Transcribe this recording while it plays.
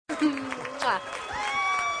Mwah.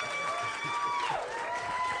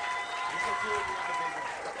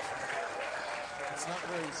 It's not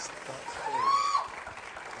very steady.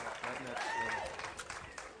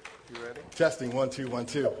 You ready? Testing, 1, 2, 1,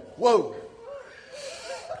 2. Whoa!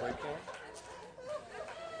 Wait for it.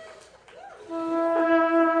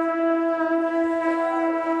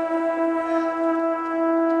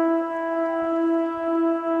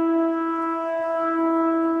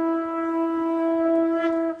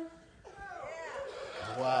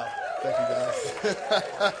 Wow. Thank you,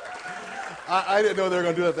 guys. I didn't know they were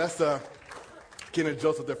going to do that. That's Ken and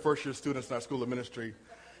Joseph, they're first-year students in our school of ministry.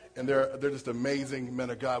 And they're just amazing men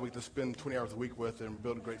of God. We get to spend 20 hours a week with and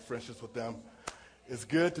build great friendships with them. It's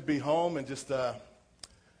good to be home and just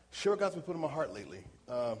share what God's been putting in my heart lately.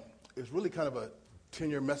 It's really kind of a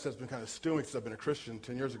 10-year message that's been kind of stewing since I've been a Christian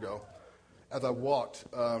 10 years ago as I walked.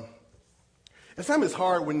 And sometimes it's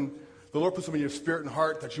hard when the Lord puts something in your spirit and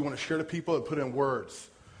heart that you want to share to people and put in words.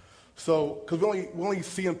 So, because we only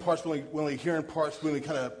see in parts, we only hear in parts, we only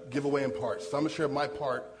kind of give away in parts. So I'm going to share my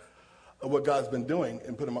part of what God's been doing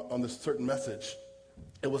and put them on this certain message.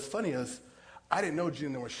 And what's funny is I didn't know Gina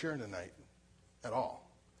and they were sharing tonight at all.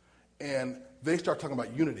 And they start talking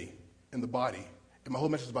about unity in the body. And my whole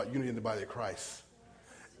message is about unity in the body of Christ.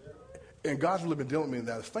 And God's really been dealing with me in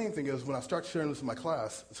that. The funny thing is when I start sharing this in my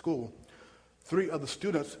class at school, 3 other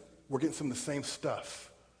students were getting some of the same stuff.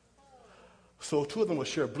 So 2 of them will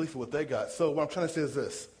share briefly what they got. So what I'm trying to say is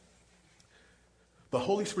this. The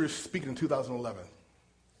Holy Spirit is speaking in 2011.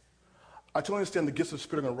 I totally understand the gifts of the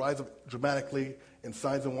Spirit are going to rise up dramatically in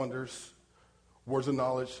signs and wonders, words of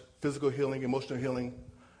knowledge, physical healing, emotional healing,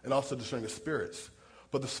 and also discerning of spirits.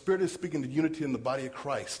 But the Spirit is speaking to unity in the body of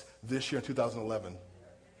Christ this year in 2011.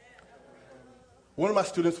 One of my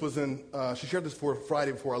students was she shared this for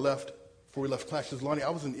Friday before we left class. She says, Lonnie,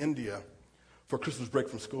 I was in India for Christmas break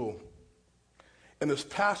from school. And this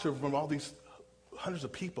pastor from all these hundreds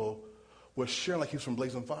of people was sharing like he was from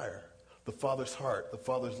Blazing Fire, the Father's heart, the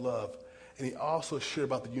Father's love. And he also shared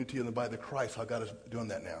about the unity in the body of Christ, how God is doing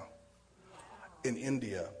that now in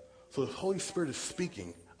India. So the Holy Spirit is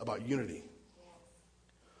speaking about unity.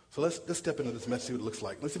 So let's step into this message, see what it looks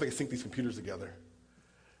like. Let's see if I can sync these computers together.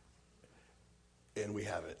 And we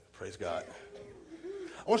have it. Praise God.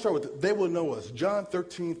 I want to start with, they will know us. John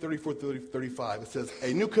 13, 34, 35. It says,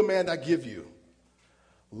 a new command I give you.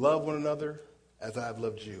 Love one another as I have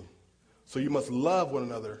loved you. So you must love one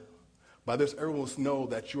another. By this, everyone will know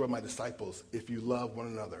that you are my disciples if you love one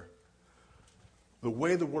another. The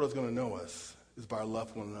way the world is going to know us is by our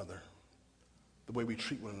love for one another, the way we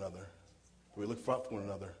treat one another, the way we look out for one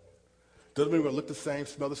another. Doesn't mean we're going to look the same,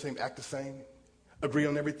 smell the same, act the same, agree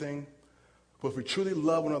on everything. But if we truly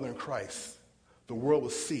love one another in Christ, the world will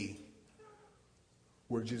see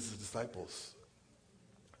we're Jesus' disciples.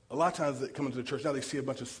 A lot of times they come into the church, now they see a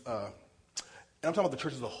bunch of, and I'm talking about the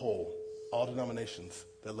church as a whole, all denominations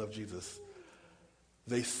that love Jesus.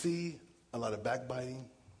 They see a lot of backbiting.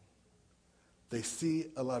 They see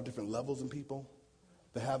a lot of different levels in people.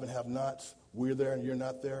 The have and have-nots. We're there and you're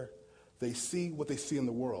not there. They see what they see in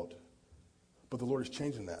the world. But the Lord is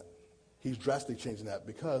changing that. He's drastically changing that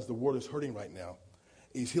because the world is hurting right now.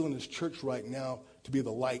 He's healing his church right now to be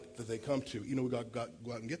the light that they come to. You know, we got to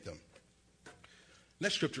go out and get them.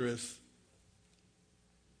 Next scripture is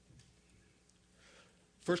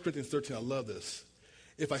 1 Corinthians 13. I love this.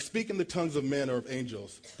 If I speak in the tongues of men or of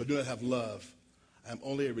angels, but do not have love, I am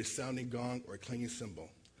only a resounding gong or a clanging cymbal.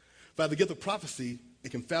 If I have the gift of prophecy, it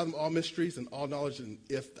can fathom all mysteries and all knowledge. And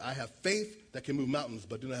if I have faith that can move mountains,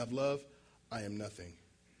 but do not have love, I am nothing.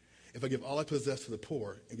 If I give all I possess to the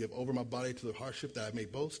poor and give over my body to the hardship that I may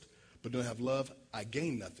boast, but do not have love, I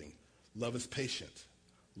gain nothing. Love is patient.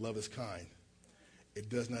 Love is kind. It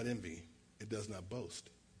does not envy. It does not boast.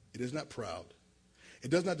 It is not proud. It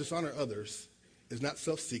does not dishonor others. It is not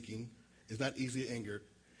self-seeking. It is not easily angered.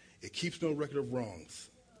 It keeps no record of wrongs.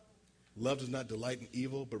 Love does not delight in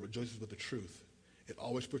evil, but rejoices with the truth. It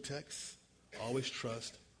always protects, always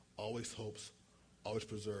trusts, always hopes, always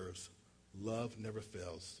preserves. Love never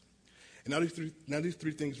fails. And now these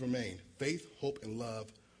three things remain: faith, hope, and love.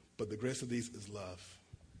 But the greatest of these is love.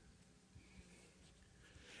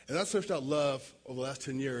 As I searched out love over the last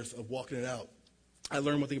 10 years of walking it out, I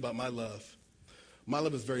learned one thing about my love. My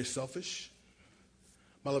love is very selfish.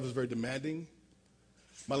 My love is very demanding.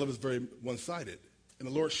 My love is very one-sided. And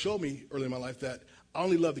the Lord showed me early in my life that I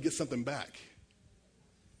only love to get something back.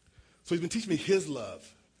 So he's been teaching me his love.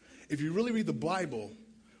 If you really read the Bible,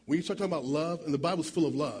 when you start talking about love, and the Bible's full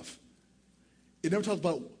of love, it never talks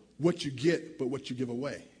about what you get, but what you give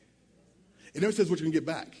away. It never says what you're going to get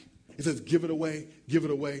back. It says give it away, give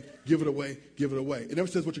it away, give it away, give it away. It never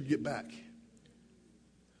says what you get back.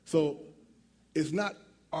 So it's not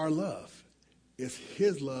our love. It's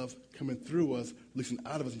his love coming through us, releasing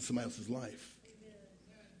out of us in somebody else's life.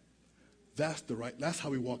 That's how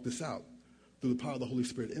we walk this out, through the power of the Holy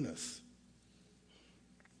Spirit in us.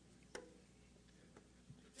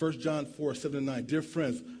 1 John 4:7-9. Dear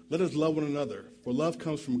friends, let us love one another, for love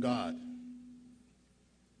comes from God.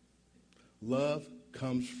 Love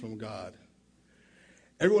comes from God.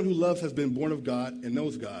 Everyone who loves has been born of God and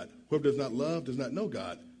knows God. Whoever does not love does not know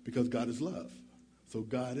God, because God is love. So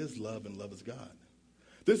God is love, and love is God.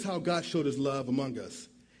 This is how God showed his love among us.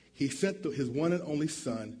 He sent his one and only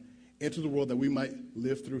Son into the world that we might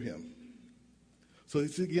live through him. So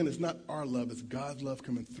again, it's not our love, it's God's love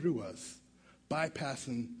coming through us,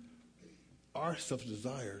 bypassing our selfish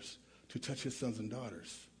desires to touch his sons and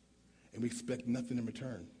daughters. And we expect nothing in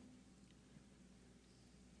return.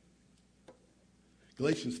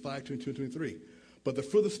 Galatians 5:22-23. But the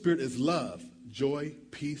fruit of the Spirit is love, joy,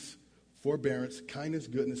 peace, forbearance, kindness,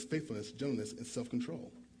 goodness, faithfulness, gentleness, and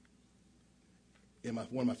self-control. And one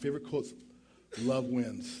of my favorite quotes, love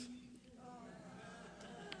wins.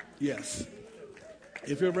 Yes.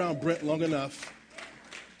 If you're around Brent long enough,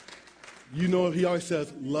 you know he always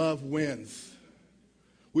says, love wins.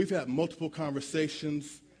 We've had multiple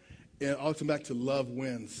conversations, and I'll come back to love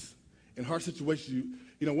wins. In hard situations,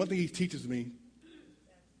 one thing he teaches me,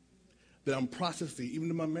 that I'm processing,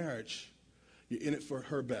 even in my marriage, you're in it for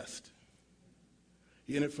her best.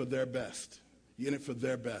 You're in it for their best. You're in it for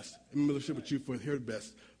their best. I'm in a relationship with you for her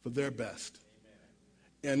best, for their best.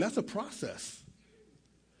 Amen. And that's a process.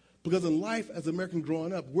 Because in life, as Americans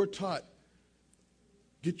growing up, we're taught,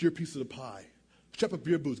 get your piece of the pie. Strap up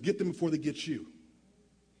your boots. Get them before they get you.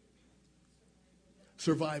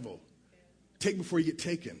 Survival. Take before you get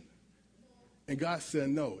taken. And God said,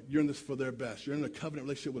 no, you're in this for their best. You're in a covenant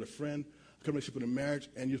relationship with a friend, a covenant relationship with a marriage,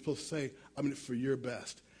 and you're supposed to say, I'm in it for your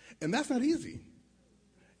best. And that's not easy.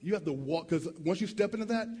 You have to walk, because once you step into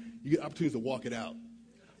that, you get opportunities to walk it out.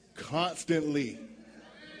 Constantly.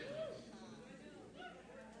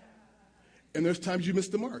 And there's times you miss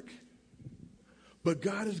the mark. But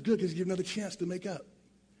God is good because he gives you another chance to make up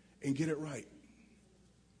and get it right.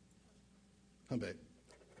 Huh, babe?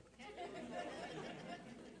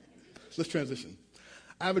 So let's transition.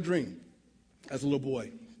 I have a dream as a little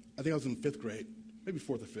boy. I think I was in 5th grade, maybe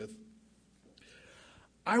 4th or 5th.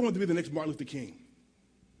 I wanted to be the next Martin Luther King.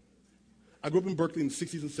 I grew up in Berkeley in the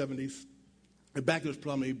 60s and 70s. And back then it was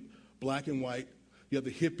probably black and white. You had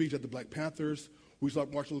the hippies, you had the Black Panthers. We saw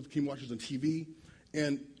Martin Luther King marches on TV.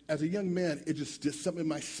 And as a young man, it just did something in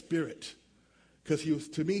my spirit. Because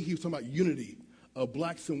to me, he was talking about unity of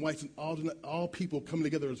blacks and whites and all people coming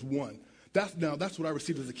together as one. That's what I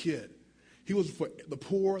received as a kid. He was for the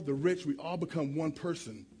poor, the rich, we all become one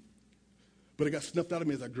person. But it got snuffed out of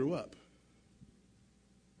me as I grew up.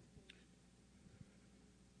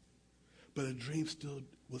 But a dream still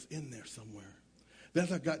was in there somewhere. Then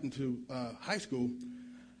as I got into high school,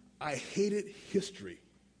 I hated history.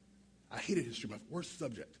 I hated history, my worst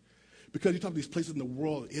subject. Because you talk about these places in the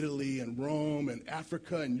world, Italy and Rome and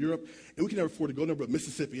Africa and Europe, and we can never afford to go nowhere but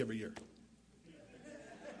Mississippi every year.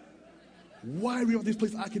 Why read about these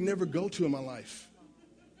places I can never go to in my life?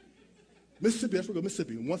 Mississippi, that's where we go,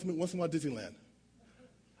 Mississippi. Once in a while, Disneyland.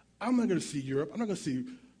 I'm not going to see Europe. I'm not going to see,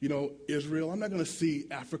 Israel. I'm not going to see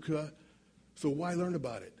Africa. So why learn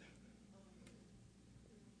about it?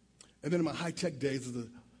 And then in my high-tech days,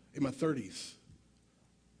 in my 30s,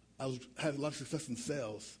 I had a lot of success in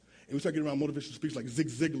sales. And we started getting around motivational speakers like Zig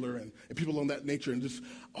Ziglar and people on that nature. And just,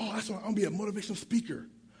 I want to be a motivational speaker.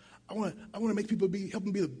 I want to make people help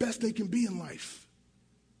them be the best they can be in life.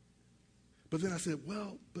 But then I said,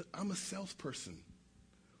 but I'm a salesperson.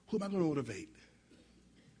 Who am I going to motivate?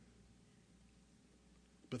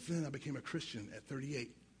 But then I became a Christian at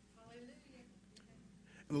 38.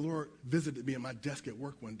 And the Lord visited me at my desk at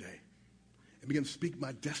work one day and began to speak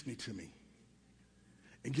my destiny to me.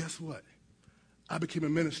 And guess what? I became a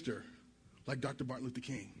minister like Dr. Martin Luther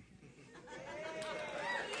King.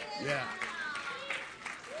 Yeah.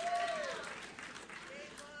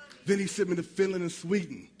 Then he sent me to Finland and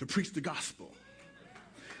Sweden to preach the gospel.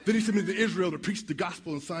 Then he sent me to Israel to preach the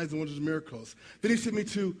gospel and signs and wonders and miracles. Then he sent me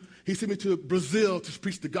to Brazil to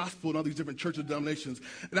preach the gospel in all these different churches and denominations.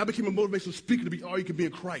 And I became a motivational speaker to be all you can be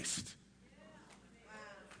in Christ.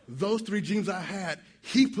 Those 3 dreams I had,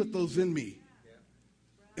 he put those in me.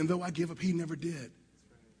 And though I gave up, he never did.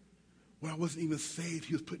 When I wasn't even saved,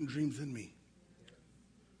 he was putting dreams in me.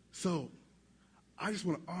 So I just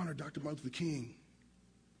want to honor Dr. Martin Luther King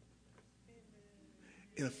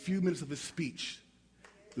in a few minutes of his speech,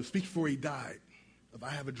 the speech before he died, of I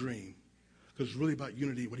Have a Dream, because it's really about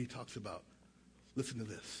unity, what he talks about. Listen to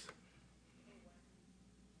this.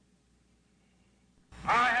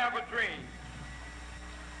 I have a dream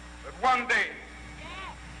that one day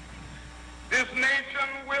this nation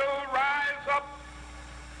will rise up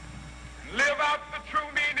and live out the true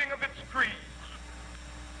meaning of its creed.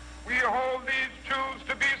 We hold these truths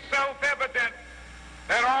to be self-evident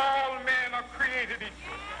that all men are created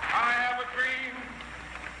equal. I have a dream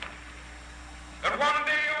that one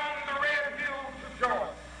day on the red hills of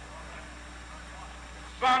Georgia,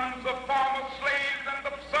 sons of former slaves and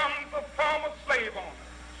the sons of former slave owners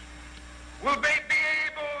will they be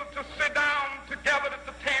able to sit down together at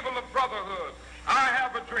the table of brotherhood. I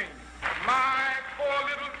have a dream. My 4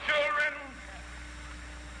 little children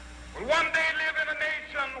will one day live in a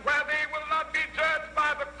nation where they will not be judged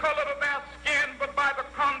by the color of their skin, but by the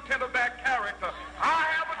content of their character. I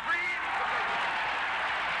have a dream today.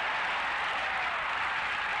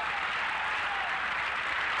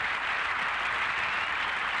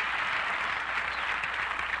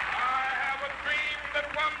 I have a dream that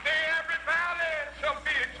one day every valley shall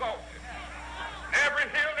be exalted. Every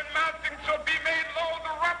hill and mountain shall be made low.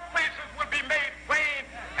 The rough places will be made plain,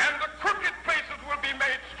 and the crooked places will be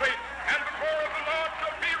made straight. And the glory of the Lord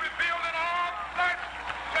shall be revealed, and all flesh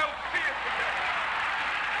shall see it together.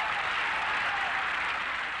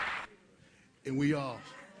 And we all,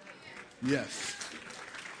 yes.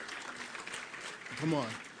 Come on.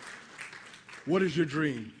 What is your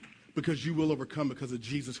dream? Because you will overcome because of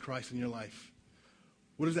Jesus Christ in your life.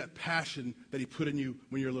 What is that passion that he put in you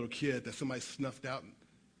when you were a little kid that somebody snuffed out?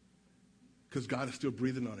 Because God is still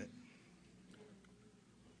breathing on it.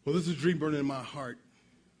 Well, this is a dream burning in my heart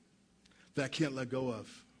that I can't let go of.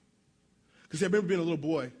 Because I remember being a little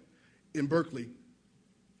boy in Berkeley,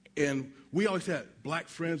 and we always had black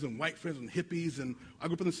friends and white friends and hippies, and I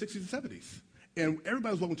grew up in the 60s and 70s. And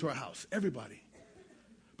everybody was welcome to our house, everybody.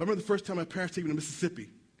 But I remember the first time my parents took me to Mississippi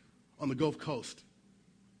on the Gulf Coast.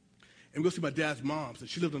 And we go see my dad's mom's, and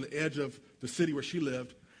she lived on the edge of the city where she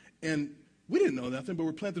lived. And we didn't know nothing, but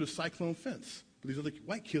we're playing through the cyclone fence. But these other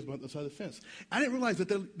white kids were on the other side of the fence. I didn't realize that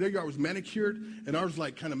their yard was manicured, and ours was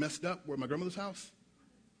like kind of messed up where my grandmother's house.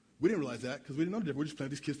 We didn't realize that because we didn't know the difference. We were just playing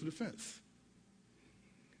these kids through the fence.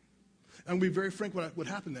 And to be very frank, what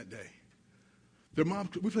happened that day. Their mom,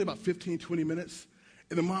 we played about 15, 20 minutes,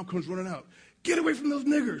 and the mom comes running out. Get away from those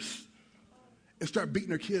niggers! And start beating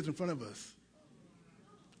their kids in front of us.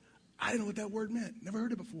 I didn't know what that word meant. Never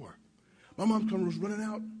heard it before. My mom comes running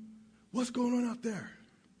out. What's going on out there?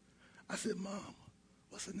 I said, Mom,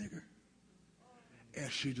 what's a nigger?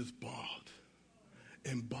 And she just bawled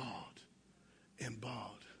and bawled and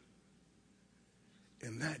bawled.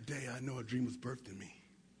 And that day, I know a dream was birthed in me.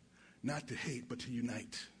 Not to hate, but to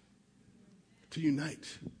unite. To unite.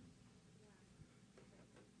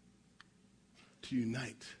 To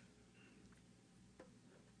unite.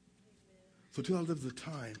 So 2011 is a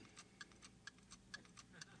time.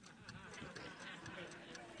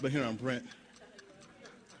 But here I'm Brent.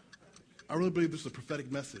 I really believe this is a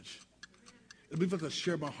prophetic message. I believe if I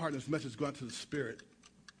share my heart and this message go out to the Spirit,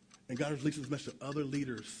 and God is releasing this message to other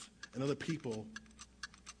leaders and other people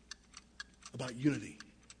about unity.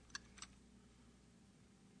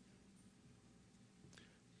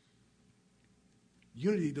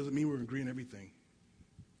 Unity doesn't mean we're agreeing on everything.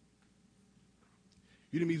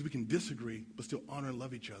 Unity means we can disagree, but still honor and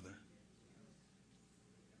love each other.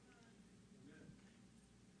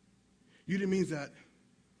 Unity means that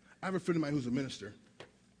I have a friend of mine who's a minister.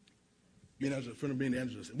 Me and I was a friend of being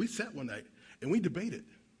evangelist. And we sat one night, and we debated.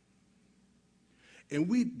 And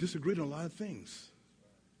we disagreed on a lot of things.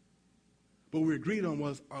 But what we agreed on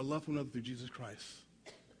was our love for one another through Jesus Christ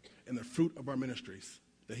and the fruit of our ministries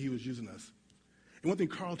that he was using us. And one thing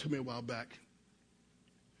Carl told me a while back,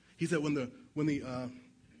 he said when the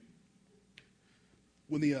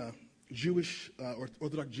Jewish or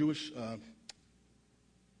Orthodox Jewish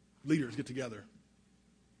leaders get together,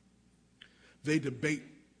 they debate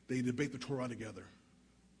the Torah together.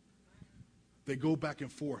 They go back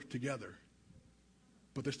and forth together,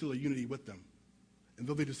 but there's still a unity with them. And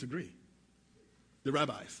though they disagree, the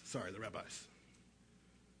rabbis. So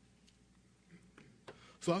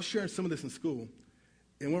I was sharing some of this in school,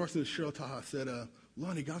 and one of our students, Cheryl Taha, said,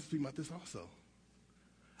 Lonnie, God's speaking about this also.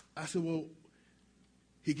 I said, well,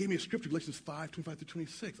 he gave me a scripture, Galatians 5, 25 through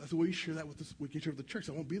 26. I said, well, you share that with us, we can share with the church.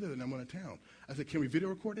 I won't be there, then I'm out of town. I said, can we video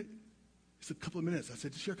record it? He said, a couple of minutes. I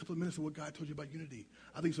said, just share a couple of minutes of what God told you about unity.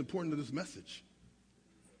 I think it's important to this message.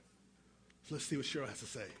 So let's see what Cheryl has to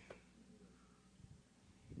say.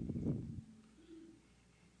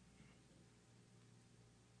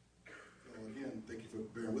 Well, again, thank you for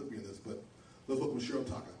bearing with me in this, but let's welcome Cheryl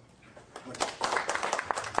Taka.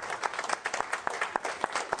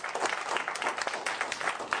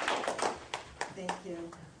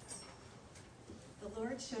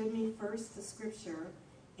 first the scripture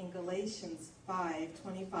in Galatians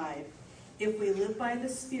 5:25. If we live by the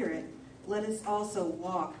Spirit, let us also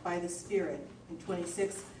walk by the Spirit. In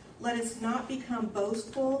 26, let us not become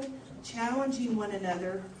boastful, challenging one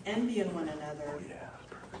another, envying one another.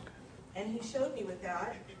 And he showed me with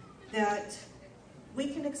that we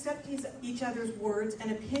can accept each other's words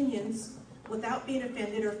and opinions without being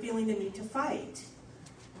offended or feeling the need to fight,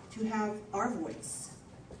 to have our voice.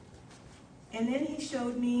 And then he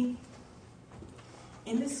showed me,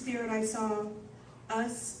 in the Spirit, I saw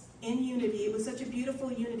us in unity. It was such a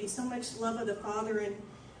beautiful unity, so much love of the Father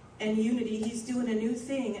and unity. He's doing a new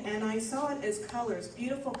thing, and I saw it as colors,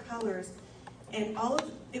 beautiful colors, and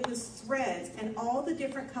it was threads, and all the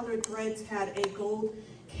different colored threads had a gold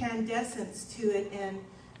candescence to it, and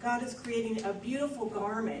God is creating a beautiful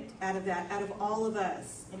garment out of that, out of all of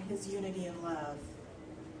us in his unity and love.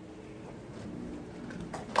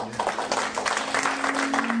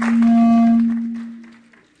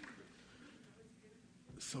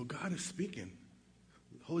 So God is speaking.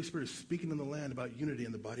 The Holy Spirit is speaking in the land about unity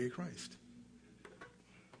in the body of Christ.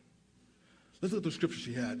 Let's look at the scripture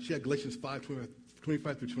she had. She had Galatians 5:25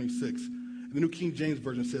 through 26. And the New King James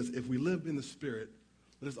Version says, if we live in the Spirit,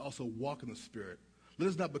 let us also walk in the Spirit. Let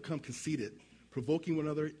us not become conceited, provoking one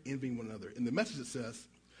another, envying one another. In the Message it says,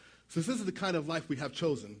 since this is the kind of life we have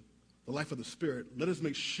chosen, the life of the Spirit, let us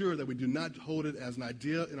make sure that we do not hold it as an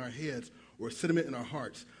idea in our heads or a sentiment in our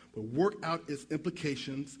hearts, but work out its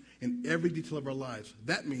implications in every detail of our lives.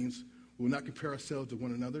 That means we will not compare ourselves to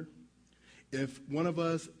one another. If one of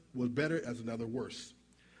us was better as another worse.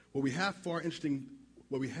 We have far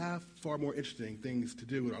more interesting things to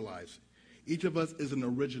do with our lives. Each of us is an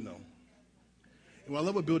original. And I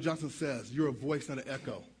love what Bill Johnson says, you're a voice, not an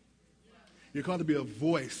echo. You're called to be a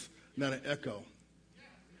voice, not an echo.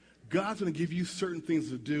 God's going to give you certain things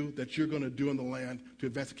to do that you're going to do in the land to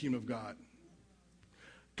advance the kingdom of God.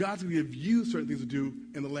 God's going to give you certain things to do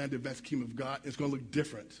in the land to advance the kingdom of God. It's going to look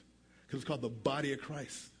different because it's called the body of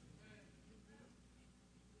Christ.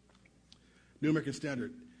 New American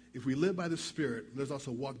Standard. If we live by the Spirit, let us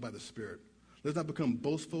also walk by the Spirit. Let's not become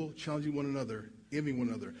boastful, challenging one another, envying one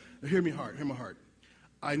another. Now hear my heart.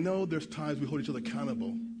 I know there's times we hold each other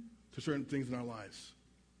accountable to certain things in our lives.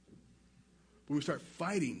 When we start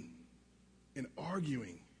fighting and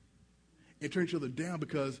arguing and turn each other down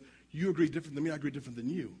because you agree different than me, I agree different than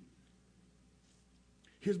you.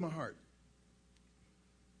 Here's my heart.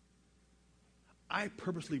 I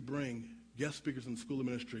purposely bring guest speakers in the school of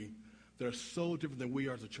ministry that are so different than we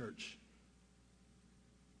are as a church.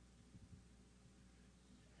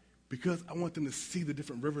 Because I want them to see the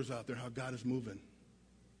different rivers out there, how God is moving.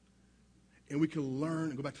 And we can learn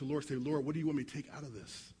and go back to the Lord and say, Lord, what do you want me to take out of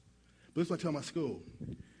this? But this is what I tell my school.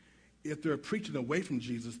 If they're preaching away from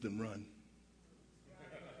Jesus, then run.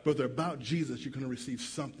 But if they're about Jesus, you're going to receive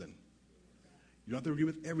something. You don't have to agree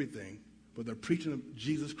with everything, but they're preaching of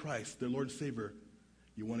Jesus Christ, their Lord and Savior,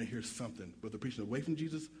 you want to hear something. But if they're preaching away from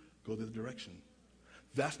Jesus, go the other direction.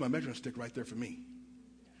 That's my measuring stick right there for me.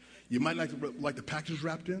 You might like the package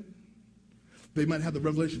wrapped in. They might have the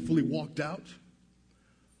revelation fully walked out.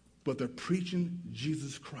 But they're preaching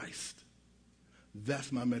Jesus Christ.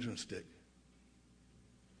 That's my measuring stick.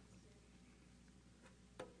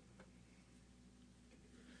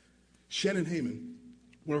 Shannon Heyman,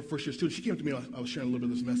 one of our first year students, she came up to me, I was sharing a little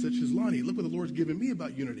bit of this message. She says, Lonnie, look what the Lord's given me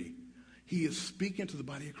about unity. He is speaking to the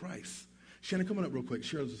body of Christ. Shannon, come on up real quick.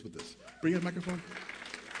 Share this with us. Bring your microphone.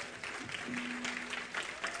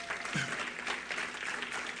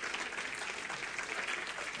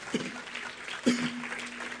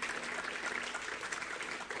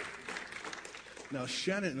 Now,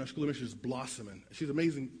 Shannon in our school of ministry is blossoming. She's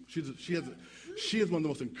amazing. She is one of the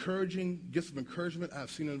most encouraging gifts of encouragement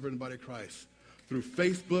I've seen in the body of Christ. Through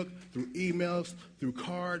Facebook, through emails, through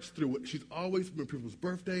cards, she's always been people's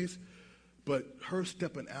birthdays. But her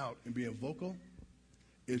stepping out and being vocal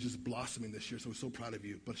is just blossoming this year. So we're so proud of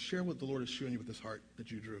you. But share what the Lord is showing you with this heart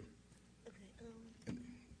that you drew. Okay.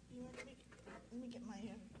 You want me? Let me get my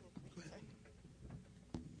real quick.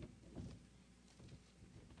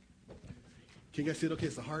 Can you guys see it? Okay,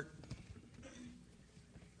 it's the heart.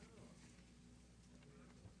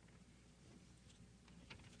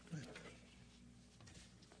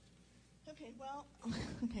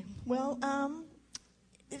 Well,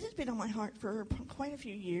 it has been on my heart for quite a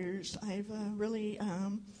few years. I've really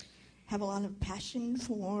have a lot of passion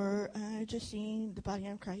for just seeing the body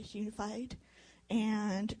of Christ unified,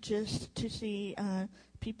 and just to see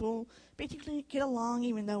people basically get along,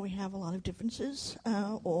 even though we have a lot of differences,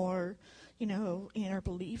 or in our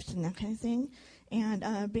beliefs and that kind of thing.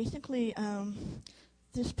 And basically,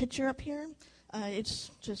 this picture up here,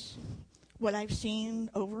 It's just what I've seen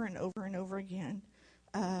over and over and over again.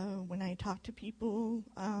 When I talk to people,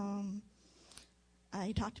 on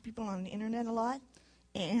the internet a lot,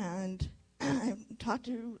 and I talk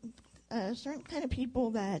to certain kind of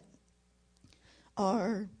people that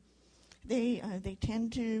are, they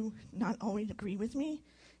tend to not always agree with me,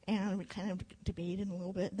 and we kind of debated a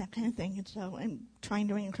little bit, that kind of thing. And so I'm trying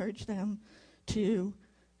to encourage them to,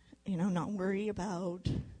 not worry about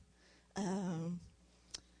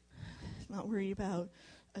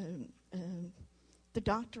the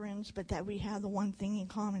doctrines, but that we have the one thing in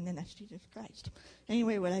common, and that's Jesus Christ.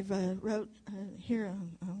 Anyway, what I've wrote here,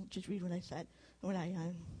 I'll just read what I said, what I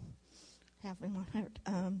have in my heart.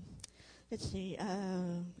 Let's see.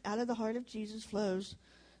 Out of the heart of Jesus flows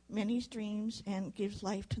many streams and gives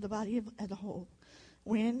life to the body as a whole.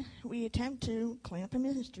 When we attempt to clamp a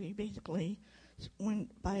ministry, basically,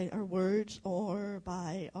 by our words or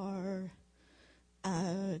by our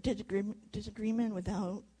disagreement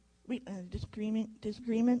without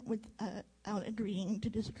agreeing to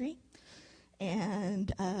disagree,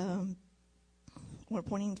 and or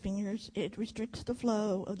pointing fingers, it restricts the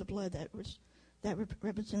flow of the blood that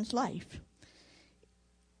represents life.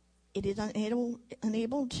 It is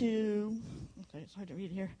unable to. Okay, it's hard to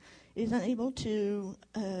read here. It is unable to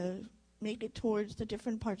make it towards the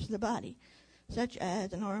different parts of the body, such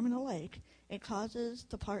as an arm and a leg. It causes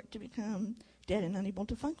the part to become dead and unable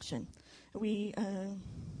to function. We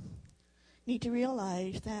need to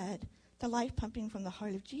realize that the life pumping from the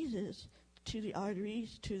heart of Jesus to the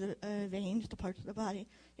arteries, to the veins, the parts of the body,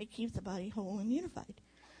 it keeps the body whole and unified.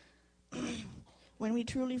 When we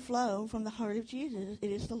truly flow from the heart of Jesus,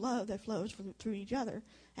 it is the love that flows through each other,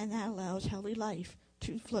 and that allows healthy life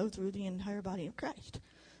to flow through the entire body of Christ.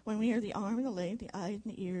 When we are the arm and the leg, the eyes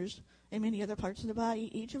and the ears, and many other parts of the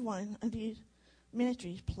body, each of one of these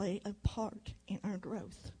ministries play a part in our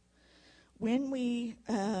growth. When we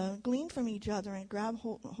glean from each other and grab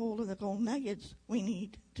hold of the gold nuggets, we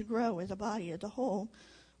need to grow as a body, as a whole,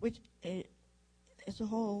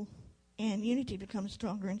 and unity becomes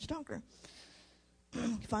stronger and stronger.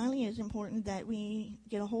 Finally, it's important that we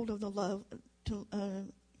get a hold of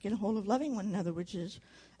get a hold of loving one another, which is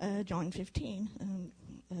John 15,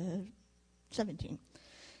 17.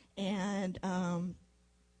 And I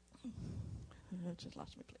just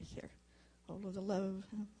lost my place here. Hold of the love.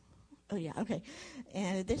 Oh, yeah, okay.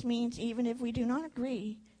 And this means even if we do not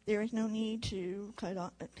agree, there is no need to cut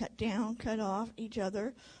off each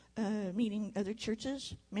other, meeting other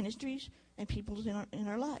churches, ministries, and people in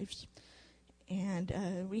our lives. And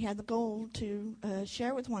we have the goal to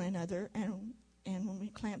share with one another, and when we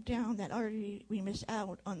clamp down that already, we miss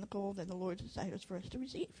out on the goal that the Lord decided for us to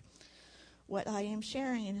receive. What I am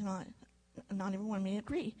sharing is not everyone may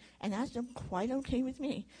agree, and that's quite okay with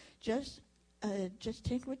me. Just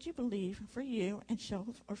take what you believe for you and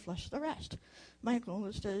shelve or flush the rest. My goal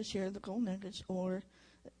is to share the gold nuggets or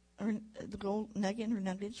the gold nugget or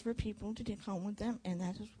nuggets for people to take home with them, and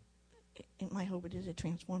that is my hope it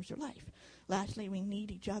transforms your life. Lastly, we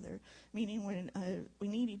need each other, meaning we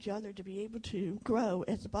need each other to be able to grow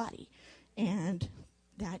as a body, and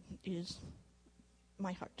that is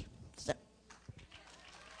my heart. So.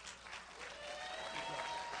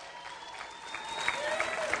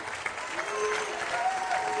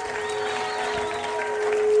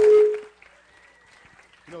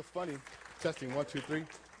 It's funny. Testing 1, 2, 3.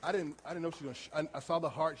 I didn't know she was going to. I saw the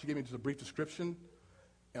heart. She gave me just a brief description.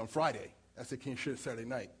 And on Friday, I said, "Can you share it Saturday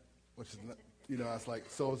night?" Which is, I was like,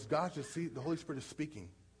 so it's God just see the Holy Spirit is speaking.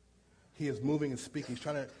 He is moving and speaking. He's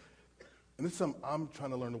trying to, and this is something I'm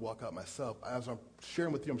trying to learn to walk out myself. As I'm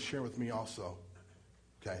sharing with you, I'm sharing with me also.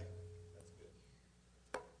 Okay.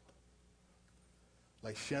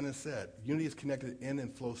 Like Shannon said, unity is connected in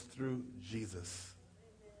and flows through Jesus.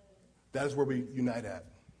 That is where we unite at.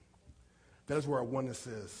 That is where our oneness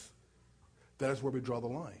is. That is where we draw the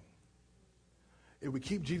line. If we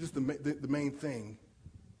keep Jesus the main thing,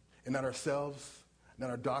 and not ourselves,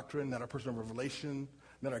 not our doctrine, not our personal revelation,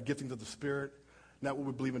 not our giftings of the Spirit, not what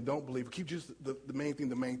we believe and don't believe, we keep Jesus the main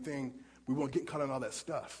thing, we won't get caught on all that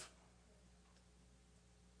stuff.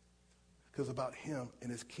 Because it's about him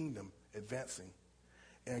and his kingdom advancing.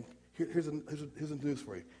 And here's the news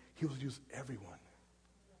for you. He will use everyone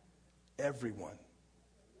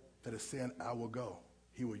that is saying, "I will go."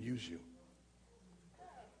 He will use you.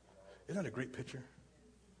 Isn't that a great picture?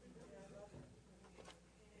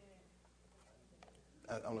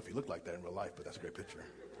 I don't know if you look like that in real life, but that's a great picture.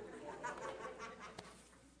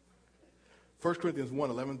 1 Corinthians 1,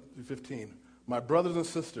 11 through 15. My brothers and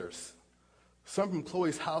sisters, some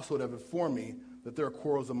employees' household have informed me that there are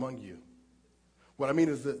quarrels among you. What I mean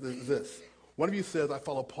is this. One of you says, I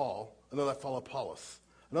follow Paul. Another, I follow Apollos.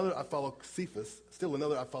 Another, I follow Cephas. Still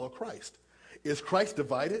another, I follow Christ. Is Christ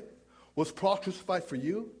divided? Was Paul crucified for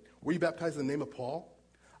you? Were you baptized in the name of Paul?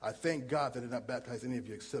 I thank God that I did not baptize any of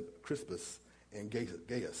you except Crispus and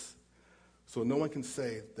Gaius. So no one can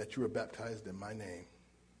say that you were baptized in my name.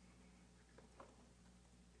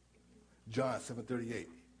 John 7:38.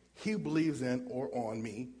 He who believes in or on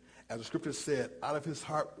me, as the scripture said, out of his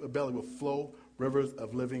heart belly will flow rivers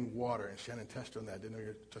of living water. And Shannon touched on that. I didn't know you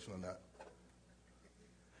were touching on that.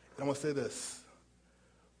 And I want to say this.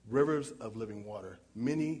 Rivers of living water.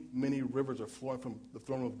 Many, many rivers are flowing from the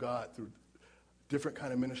throne of God through different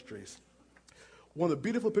kind of ministries. One of the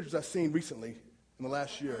beautiful pictures I've seen recently in the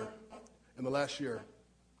last year,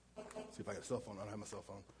 see if I got a cell phone, I don't have my cell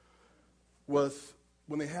phone, was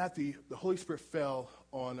when they had the Holy Spirit fell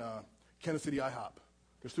on Kansas City IHOP,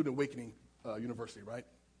 the Student Awakening University, right?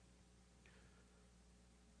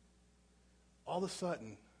 All of a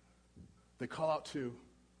sudden, they call out to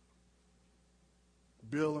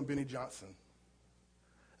Bill and Benny Johnson.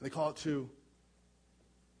 And they call out to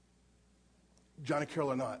John and Carol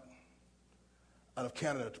Arnott out of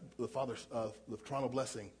Canada, the fathers of the Toronto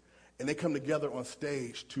Blessing. And they come together on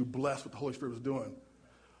stage to bless what the Holy Spirit was doing.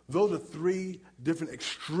 Those are three different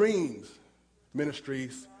extremes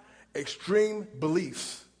ministries, extreme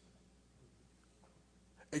beliefs,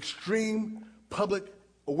 extreme public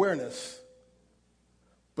awareness,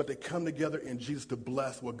 but they come together in Jesus to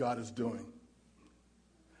bless what God is doing.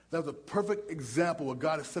 That was a perfect example of what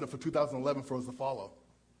God has set up for 2011 for us to follow.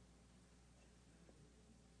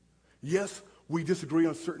 Yes, we disagree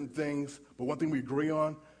on certain things, but one thing we agree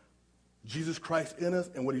on, Jesus Christ in us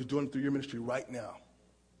and what he's doing through your ministry right now.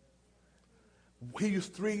 He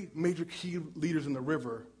used three major key leaders in the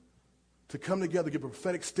river to come together, give a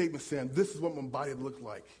prophetic statement saying, this is what my body looks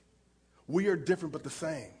like. We are different but the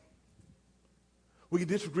same. We can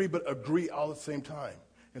disagree but agree all at the same time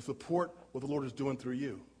and support what the Lord is doing through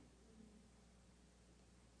you.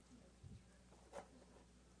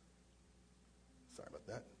 Sorry about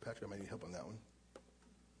that. Patrick, I might need help on that one.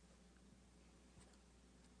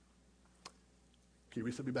 Can you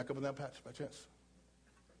reset me back up on that, Patch, by chance?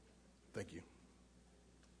 Thank you.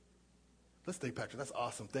 Let's stay, Patrick. That's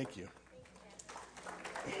awesome. Thank you.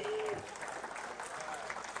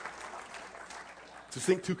 To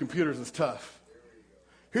sync two computers is tough.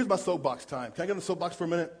 Here's my soapbox time. Can I get on the soapbox for a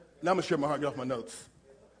minute? Now I'm going to share my heart and get off my notes.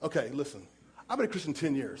 Okay, listen. I've been a Christian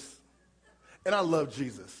 10 years, and I love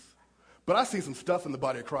Jesus. But I've seen some stuff in the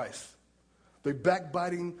body of Christ. The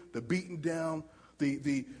backbiting, the beating down,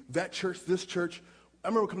 that church, this church. I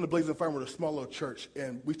remember coming to Blazing Fire, we're a small little church,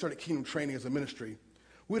 and we started Kingdom Training as a ministry.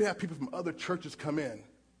 We'd have people from other churches come in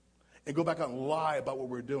and go back out and lie about what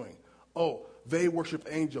we're doing. Oh, they worship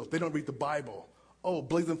angels. They don't read the Bible. Oh,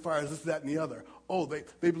 Blazing Fire is this, that, and the other. Oh,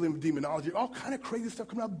 they believe in demonology. All kind of crazy stuff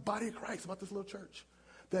coming out of the body of Christ about this little church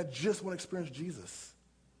that just want to experience Jesus.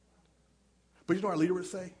 But you know what our leader would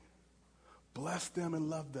say? Bless them and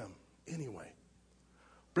love them anyway.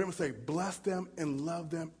 Brent would say, bless them and love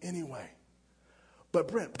them anyway. But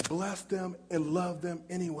Brent, bless them and love them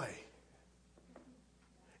anyway.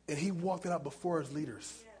 And he walked it out before his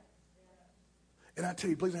leaders. And I tell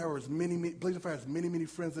you, Blazing Fire has many, many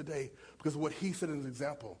friends today because of what he set as an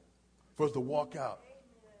example for us to walk out.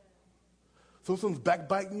 So if someone's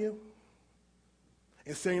backbiting you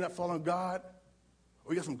and saying you're not following God,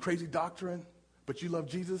 or you got some crazy doctrine, but you love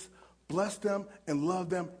Jesus, bless them and love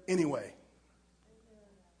them anyway.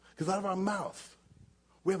 Because out of our mouth,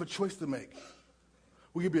 we have a choice to make.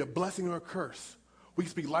 We can be a blessing or a curse. We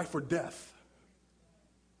can speak life or death.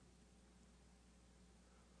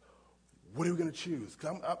 What are we going to choose?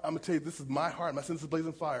 Because I'm going to tell you, this is my heart. My sentence is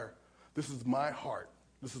Blazing Fire. This is my heart.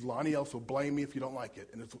 This is Lonnie Ellis, so blame me if you don't like it.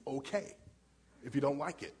 And it's okay. If you don't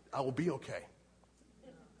like it, I will be okay.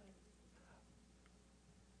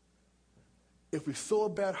 If we sow a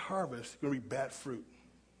bad harvest, you're going to reap bad fruit.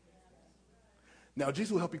 Now,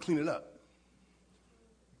 Jesus will help you clean it up.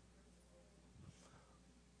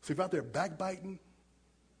 So if you're out there backbiting,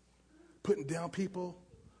 putting down people,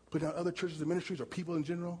 putting down other churches and ministries or people in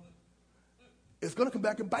general, it's going to come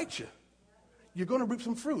back and bite you. You're going to reap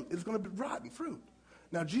some fruit. It's going to be rotten fruit.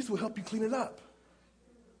 Now, Jesus will help you clean it up.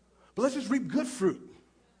 But let's just reap good fruit.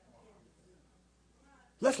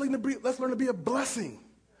 Let's learn to be a blessing.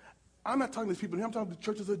 I'm not talking to these people here. I'm talking to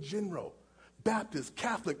churches in general. Baptist,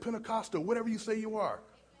 Catholic, Pentecostal, whatever you say you are.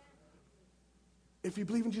 If you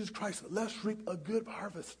believe in Jesus Christ, let's reap a good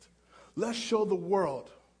harvest. Let's show the world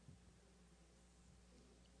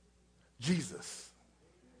Jesus.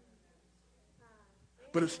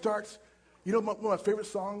 But it starts You know, one of my favorite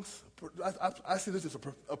songs, I see this as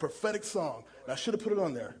a prophetic song, and I should have put it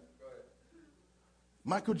on there.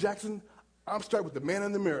 Michael Jackson, I'm starting with the man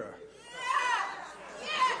in the mirror.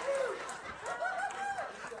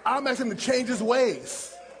 I'm asking him to change his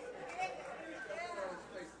ways.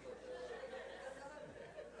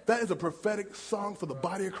 That is a prophetic song for the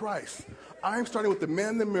body of Christ. I'm starting with the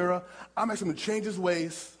man in the mirror. I'm asking him to change his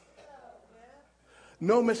ways.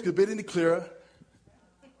 No message could be any clearer.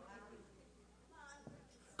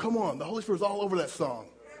 Come on, the Holy Spirit is all over that song.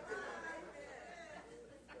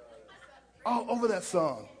 All over that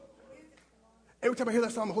song. Every time I hear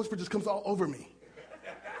that song, the Holy Spirit just comes all over me.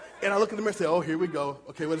 And I look in the mirror and say, oh, here we go.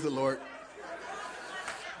 Okay, what is it, Lord?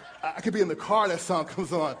 I could be in the car, that song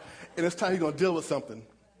comes on, and it's time he's going to deal with something.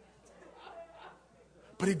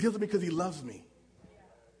 But he deals with me because he loves me.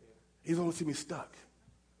 He doesn't want to see me stuck.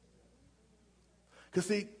 Because,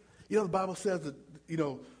 see, you know, the Bible says that, you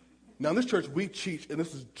know, now in this church we teach, and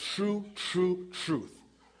this is true truth.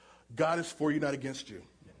 God is for you, not against you.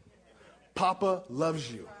 Papa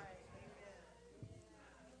loves you.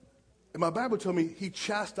 And my Bible told me he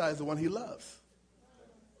chastised the one he loves.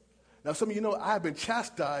 Now, some of you know I have been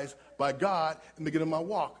chastised by God in the beginning of my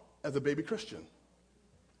walk as a baby Christian.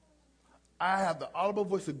 I have the audible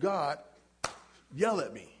voice of God yell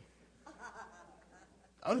at me.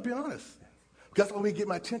 I'm just being honest. Because that's why he get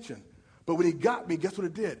my attention. But when he got me, guess what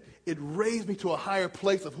it did? It raised me to a higher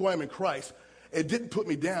place of who I am in Christ. It didn't put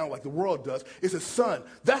me down like the world does. It said, son,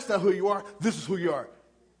 that's not who you are. This is who you are.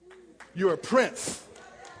 You're a prince.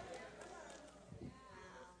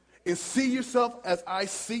 And see yourself as I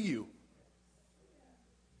see you.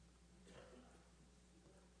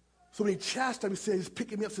 So when he chastised me, he said, he's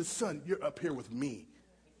picking me up and said, son, you're up here with me.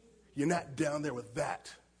 You're not down there with that.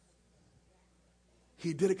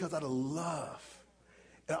 He did it because out of love.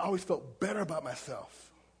 And I always felt better about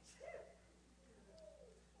myself.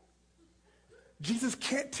 Jesus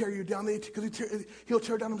can't tear you down because he'll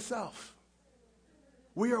tear down himself.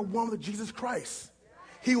 We are one with Jesus Christ.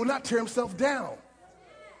 He will not tear himself down.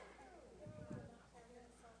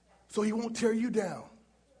 So he won't tear you down.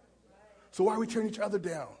 So why are we tearing each other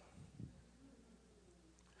down?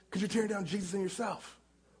 Because you're tearing down Jesus and yourself.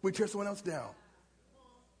 We tear someone else down.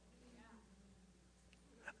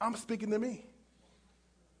 I'm speaking to me.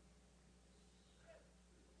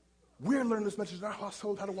 We're learning this message in our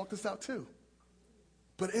household, how to walk this out too.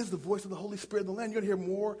 But it is the voice of the Holy Spirit in the land. You're going to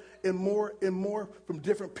hear more and more and more from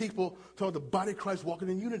different people talking about the body of Christ walking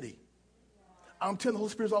in unity. I'm telling the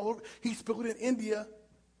Holy Spirit's all over. He spoke it in India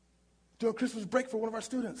during Christmas break for one of our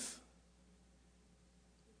students.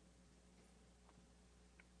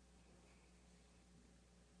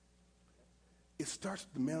 It starts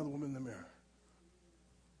with the man or the woman in the mirror.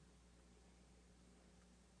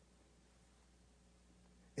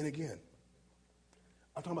 And again,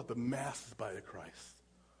 I'm talking about the masses body of Christ.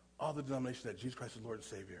 All the denominations that Jesus Christ is Lord and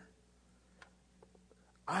Savior.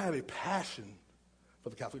 I have a passion for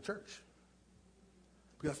the Catholic Church.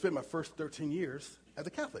 Because I spent my first 13 years as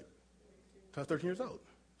a Catholic. Until I was 13 years old.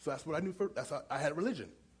 So that's what I knew. That's how I had religion.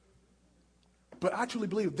 But I truly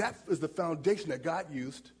believe that is the foundation that God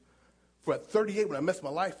used for at 38, when I messed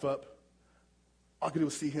my life up, all I could do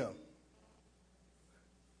was see him.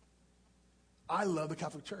 I love the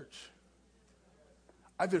Catholic Church.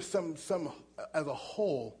 I think some as a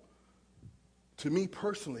whole, to me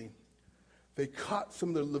personally, they caught some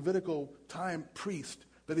of the Levitical time priests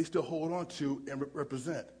that they still hold on to and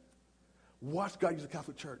represent. Watch God use the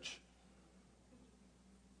Catholic Church.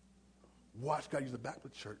 Watch God use the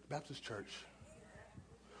Baptist Church.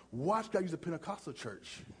 Watch God use the Pentecostal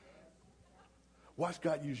Church. Watch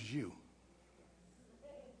God use you.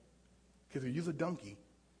 Because if you use a donkey,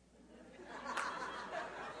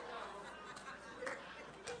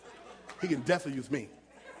 he can definitely use me.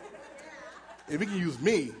 If he can use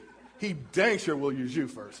me, he dang sure will use you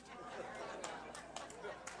first.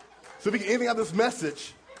 So if he can anything out of this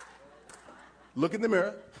message, look in the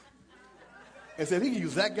mirror and say, if he can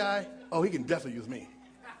use that guy, oh, he can definitely use me.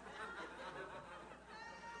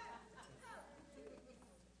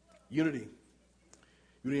 Unity.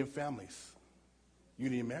 Unity in families.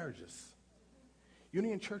 Unity in marriages.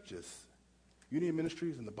 Unity in churches. Unity in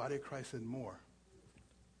ministries and the body of Christ and more.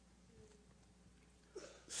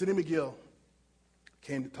 Sidney McGill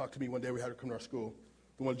came to talk to me one day. We had her come to our school.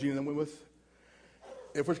 The one Gina and I went with.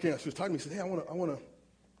 And first came out, she was talking to me. She said, hey, I want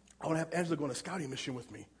to have Angela go on a scouting mission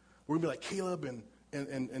with me. We're going to be like Caleb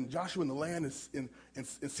and Joshua in the land and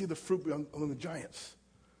see the fruit on the giants.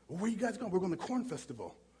 Well, where are you guys going? We're going to the Corn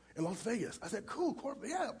Festival in Las Vegas. I said, cool, corn.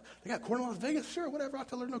 Yeah, they got corn in Las Vegas? Sure, whatever. I'll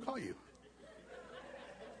tell her to call you.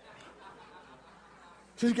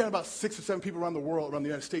 So he got about 6 or 7 people around the world, around the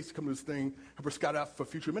United States, to come to this thing, help her scout out for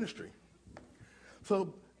future ministry.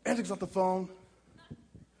 So Angela's off the phone.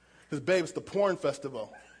 His babe, it's the porn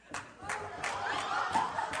festival.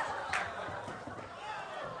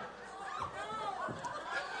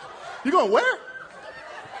 You going where?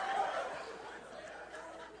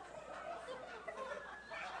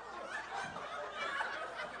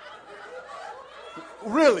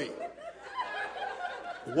 Really?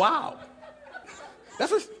 Wow.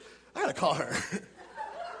 That's what I gotta call her.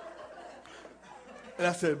 And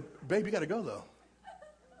I said, babe, you gotta go though.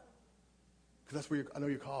 Because that's where I know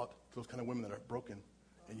you're called to those kind of women that are broken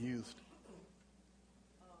and used.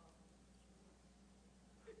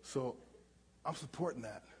 So I'm supporting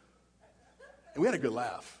that. And we had a good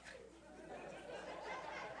laugh.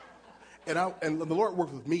 And the Lord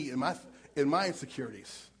worked with me in my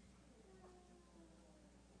insecurities.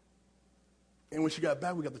 And when she got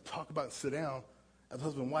back, we got to talk about and sit down as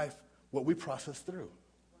husband and wife what we processed through.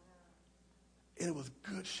 And it was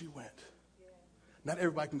good she went. Not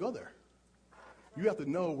everybody can go there. You have to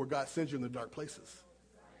know where God sends you in the dark places.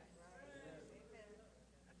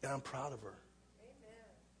 And I'm proud of her.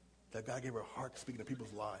 That God gave her a heart to speak into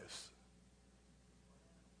people's lives.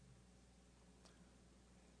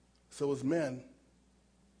 So as men,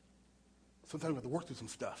 sometimes we have to work through some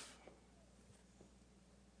stuff.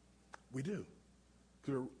 We do.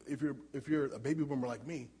 Because if you're a baby boomer like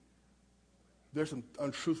me, there's some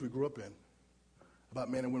untruths we grew up in about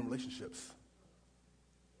man and women relationships.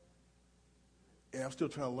 And I'm still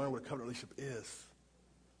trying to learn what a covenant relationship is,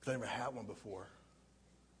 because I never had one before.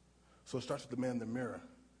 So it starts with the man in the mirror.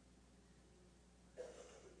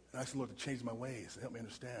 And I ask the Lord to change my ways and help me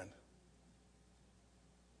understand.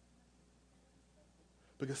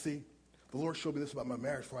 Because see, the Lord showed me this about my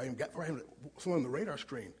marriage before I even someone on the radar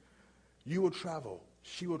screen. You will travel,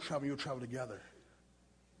 she will travel, you'll travel together.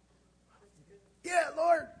 Yeah,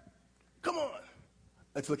 Lord, come on.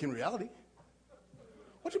 Let's look in reality.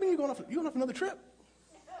 What do you mean you're going off another trip?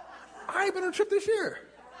 I ain't been on a trip this year.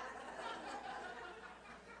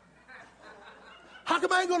 How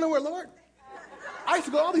come I ain't going nowhere, Lord? I used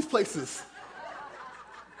to go to all these places.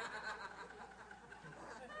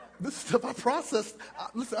 This stuff I processed.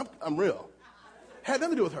 Listen, I'm real. Had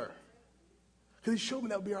nothing to do with her. Because he showed me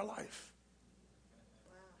that would be our life.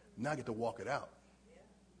 Now I get to walk it out.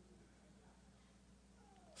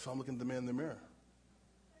 So I'm looking at the man in the mirror.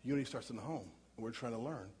 Unity starts in the home, and we're trying to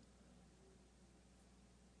learn.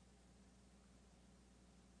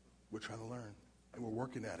 We're trying to learn, and we're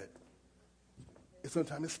working at it. And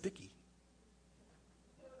sometimes it's sticky.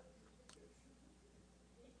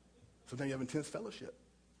 Sometimes you have intense fellowship.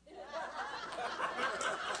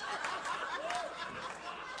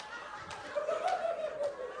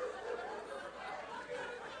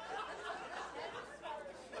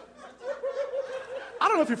 I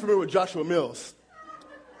don't know if you're familiar with Joshua Mills,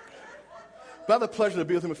 but I had the pleasure to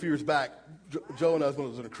be with him a few years back. Joe and I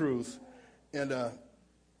was on a cruise, and I was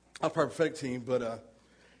part of the prophetic team, but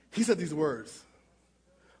he said these words: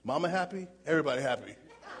 Mama happy, everybody happy.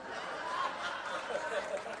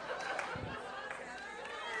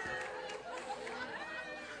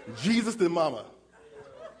 Jesus then mama.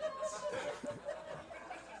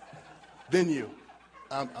 Then you.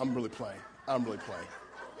 I'm really playing. I'm really playing.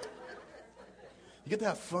 You get to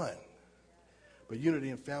have fun. But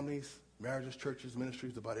unity in families, marriages, churches,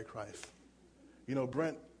 ministries, the body of Christ. You know,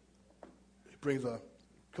 Brent brings a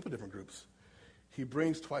couple different groups. He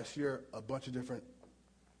brings twice a year a bunch of different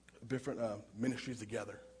ministries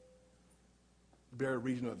together. Bear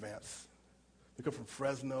Regional Advance. They come from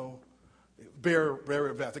Fresno. Bear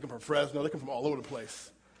Advance. They come from Fresno. They come from all over the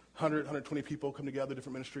place. 120 people come together,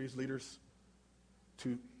 different ministries, leaders,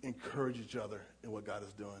 to encourage each other in what God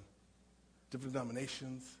is doing. Different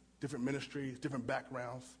denominations, different ministries, different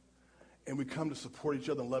backgrounds. And we come to support each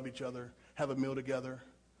other and love each other, have a meal together,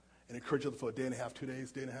 and encourage each other for a day and a half, 2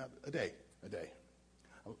 days, day and a half, a day.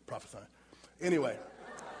 I'm prophesying. Anyway,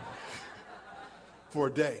 for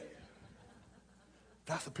a day.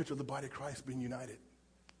 That's a picture of the body of Christ being united.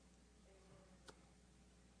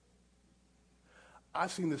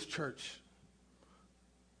 I've seen this church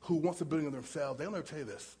who wants a building of themselves. They'll never tell you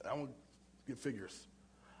this. I won't get figures.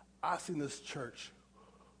 I've seen this church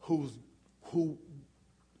who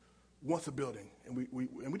wants a building, and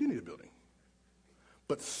we do need a building,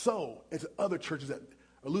 but sow into other churches that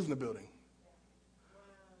are losing a building.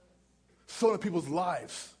 Sow into people's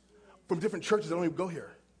lives from different churches that don't even go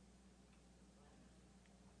here.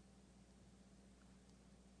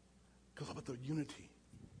 Because about the unity.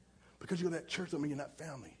 Because you go to that church doesn't mean you're not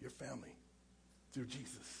family. You're family through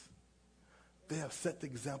Jesus. They have set the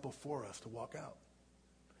example for us to walk out.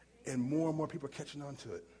 And more people are catching on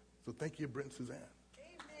to it. So thank you, Brent and Suzanne.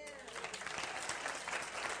 Amen.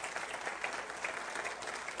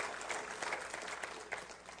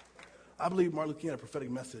 I believe Martin Luther King had a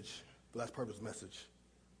prophetic message, the last part of his message,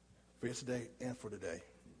 for yesterday and for today.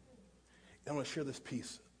 And I want to share this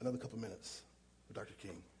piece, another couple minutes, with Dr.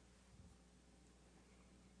 King.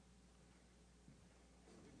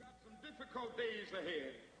 We've got some difficult days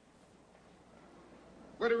ahead.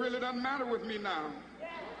 But it really doesn't matter with me now,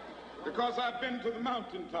 because I've been to the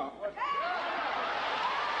mountaintop. And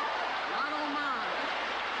I don't mind.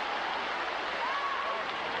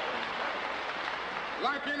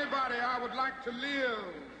 Like anybody, I would like to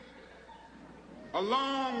live a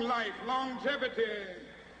long life. Longevity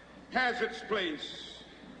has its place.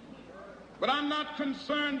 But I'm not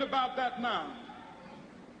concerned about that now.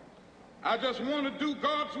 I just want to do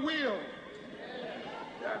God's will.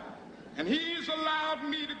 And he's allowed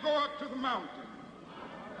me to go up to the mountain.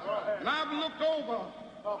 And I've looked over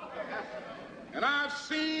and I've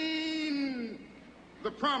seen the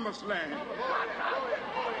promised land.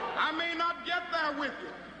 I may not get there with you,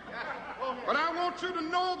 but I want you to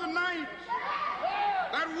know tonight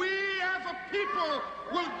that we as a people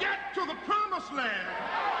will get to the promised land.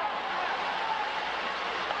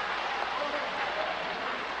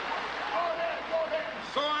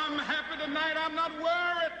 So I'm happy tonight. I'm not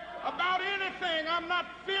worried about anything. I'm not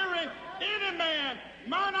fearing any man.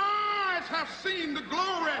 Mine eyes have seen the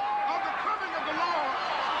glory of the coming of the Lord.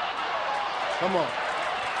 Come on.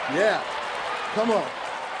 Yeah. Come on.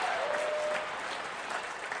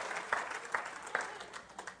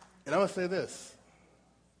 And I'm going to say this.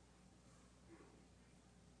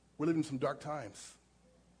 We're living in some dark times.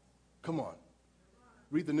 Come on.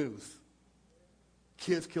 Read the news.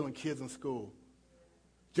 Kids killing kids in school.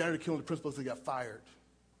 Janitor killing the principals that got fired.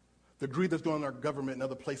 The greed that's going on in our government and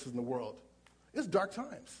other places in the world. It's dark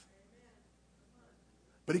times.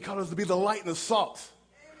 But he called us to be the light and the salt.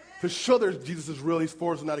 To show that Jesus is real, he's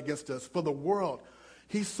for us and not against us. For the world.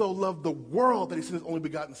 He so loved the world that he sent his only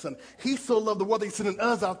begotten son. He so loved the world that he's sending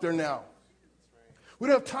us out there now. We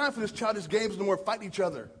don't have time for this childish games no more, fighting each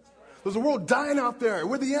other. There's a world dying out there.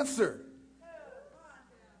 We're the answer.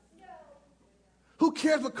 Who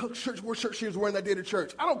cares what shirt she was wearing that day to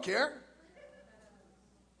church? I don't care.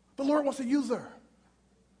 The Lord wants to use her.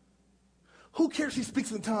 Who cares if she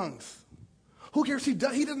speaks in tongues? Who cares if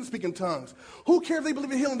he doesn't speak in tongues? Who cares if they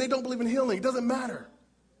believe in healing? They don't believe in healing. It doesn't matter.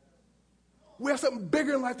 We have something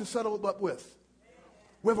bigger in life to settle up with.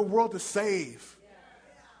 We have a world to save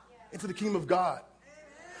into the kingdom of God.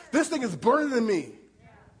 This thing is burning in me.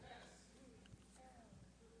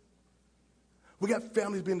 We got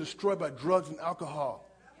families being destroyed by drugs and alcohol.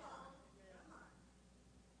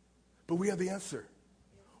 But we have the answer.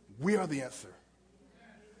 We are the answer.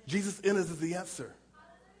 Jesus in us is the answer.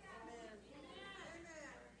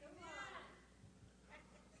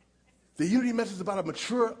 The unity message is about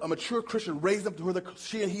a mature Christian raised up to who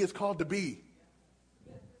she and he is called to be.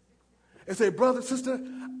 And say, brother, sister,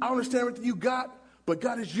 I understand everything you got, but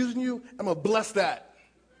God is using you. I'm going to bless that.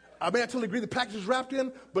 I may not totally agree the package is wrapped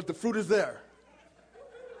in, but the fruit is there.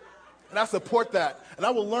 And I support that. And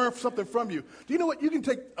I will learn something from you. Do you know what? You can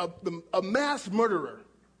take a mass murderer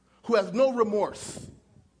who has no remorse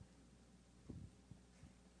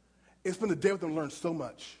and spend a day with them and learn so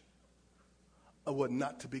much of what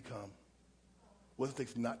not to become, what it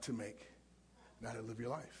takes not to make, not to live your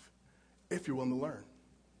life, if you're willing to learn.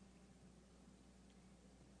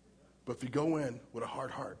 But if you go in with a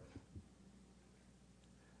hard heart,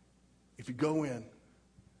 if you go in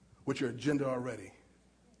with your agenda already,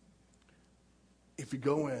 if you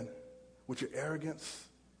go in with your arrogance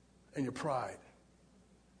and your pride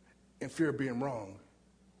and fear of being wrong,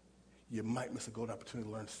 you might miss a golden opportunity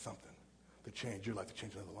to learn something to change your life, to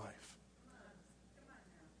change another life.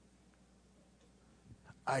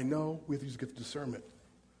 I know we have to use the gift of discernment,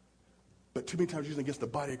 but too many times using against the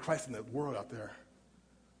body of Christ in that world out there.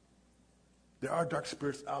 There are dark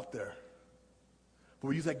spirits out there, but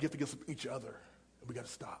we use that gift against each other, and we got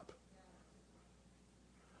to stop.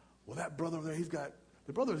 Well, that brother over there,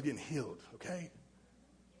 the brother is getting healed, okay?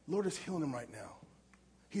 Lord is healing him right now.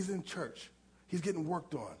 He's in church. He's getting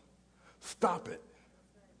worked on. Stop it.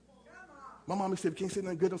 My mama said, if you can't say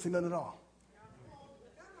nothing good, don't say nothing at all.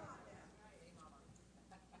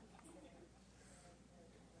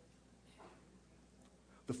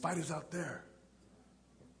 The fight is out there.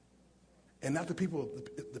 And not the people,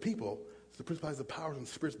 it's the principalities, the powers, and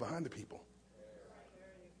spirits behind the people.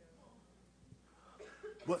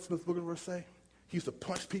 What Smith Wigglesworth say? He used to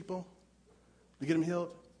punch people to get them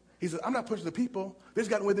healed. He said, I'm not punching the people. They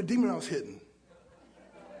just got away with the demon I was hitting.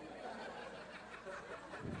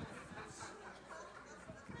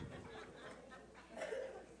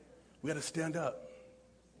 We got to stand up.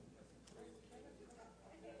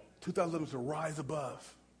 2011 is to rise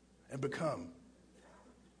above and become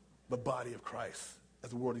the body of Christ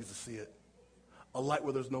as the world needs to see it. A light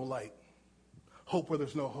where there's no light. Hope where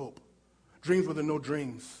there's no hope. Dreams where there are no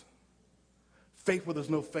dreams. Faith where there's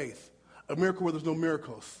no faith. A miracle where there's no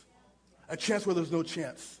miracles. A chance where there's no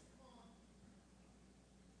chance.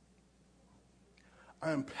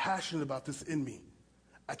 I am passionate about this in me.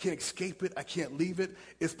 I can't escape it. I can't leave it.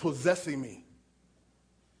 It's possessing me.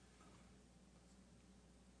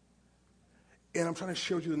 And I'm trying to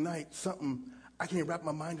share with you tonight something I can't wrap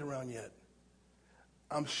my mind around yet.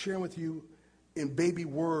 I'm sharing with you in baby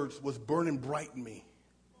words what's burning bright in me.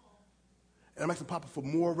 And I'm asking Papa for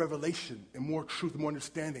more revelation and more truth and more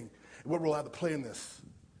understanding and what role I have to play in this.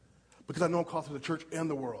 Because I know I'm called to the church and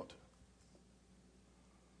the world.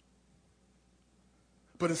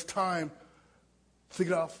 But it's time to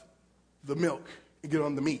get off the milk and get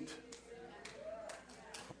on the meat.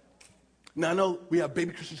 Now, I know we have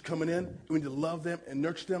baby Christians coming in, and we need to love them and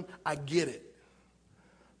nurture them. I get it.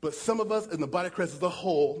 But some of us in the body of Christ as a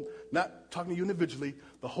whole, not talking to you individually,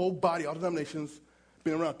 the whole body, all denominations,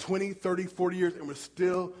 been around 20, 30, 40 years, and we're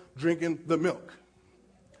still drinking the milk.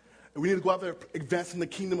 And we need to go out there advancing the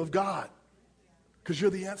kingdom of God, because you're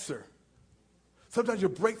the answer. Sometimes your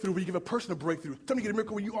breakthrough, where you give a person a breakthrough. Sometimes you get a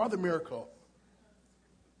miracle where you are the miracle.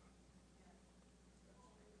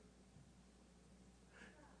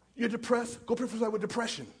 You're depressed, go pray for somebody with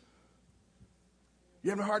depression.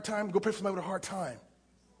 You're having a hard time, go pray for somebody with a hard time.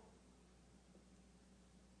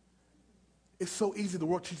 It's so easy, the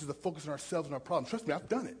world teaches us to focus on ourselves and our problems. Trust me, I've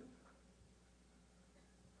done it.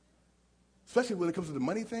 Especially when it comes to the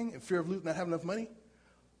money thing and fear of losing, not having enough money.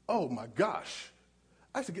 Oh my gosh.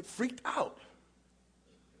 I used to get freaked out.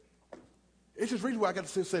 It's just reason why I got to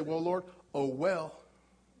sit and say, well, Lord, oh well.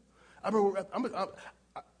 I remember,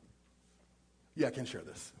 yeah, I can't share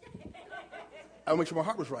this. I want to make sure my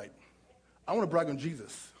heart was right. I want to brag on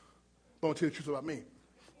Jesus, but I want to tell you the truth about me.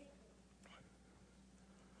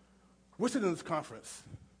 We're sitting in this conference,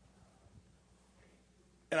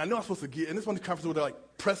 and I know I'm supposed to give, and this one of the conferences where they're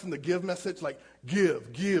like pressing the give message, like give,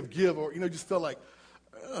 or, just felt like,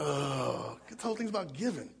 this whole thing's about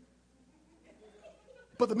giving.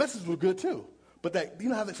 But the message was good too. But that,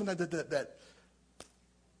 how that sometimes that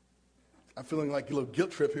I'm feeling like a little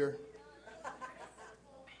guilt trip here.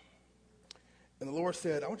 And the Lord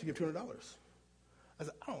said, I want you to give $200. I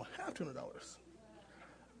said, I don't have $200.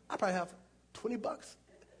 I probably have $20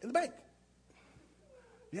 in the bank.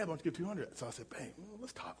 Yeah, but I want to give $200. So I said, babe,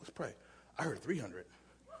 let's talk, let's pray. I heard $300.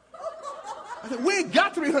 I said, we ain't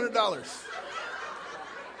got $300.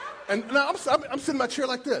 And now I'm sitting in my chair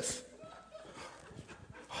like this.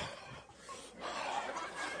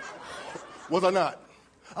 Was I not?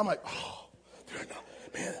 I'm like, $300.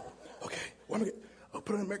 Man, okay, what am I going to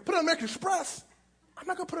put on American Express? I'm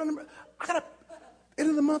not going to put on I got to, end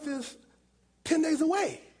of the month is 10 days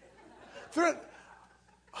away. $300.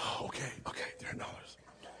 Okay, $300.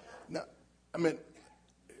 Now,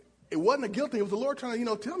 it wasn't a guilt thing. It was the Lord trying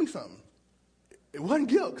to, tell me something. It wasn't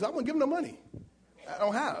guilt, because I wouldn't give him no money. I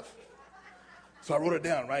don't have. So I wrote it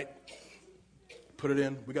down, right? Put it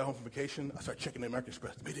in. We got home from vacation. I started checking the American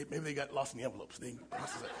Express. Maybe they got lost in the envelopes. They didn't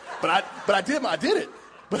process it. But I did it.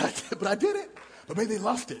 But I did it. But maybe they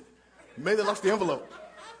lost it. Maybe they lost the envelope.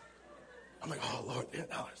 I'm like, oh, Lord, $10.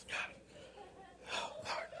 God. Oh,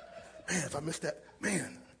 Lord. Man, if I missed that,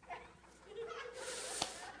 man.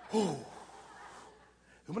 Oh.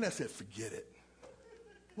 And when I said, forget it.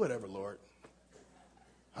 Whatever, Lord.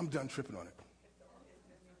 I'm done tripping on it.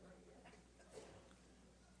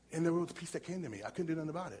 And there was a peace that came to me. I couldn't do nothing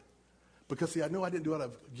about it. Because, see, I know I didn't do it out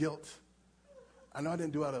of guilt. I know I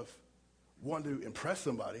didn't do it out of wanting to impress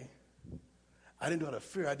somebody. I didn't do it out of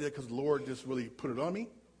fear. I did it because the Lord just really put it on me.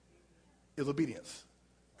 It was obedience.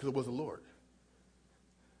 Because it was the Lord.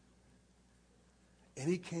 And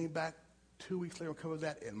he came back 2 weeks later and covered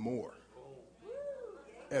that and more.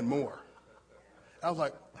 And more. I was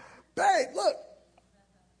like, babe, look.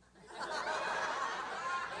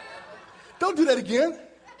 Don't do that again.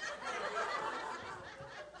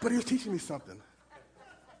 But he was teaching me something.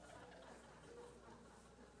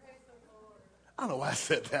 I don't know why I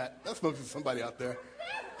said that. That spoke to somebody out there.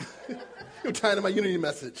 You're tired of my unity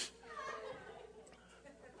message.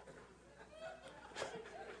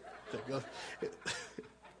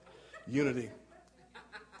 Unity.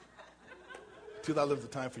 2011 is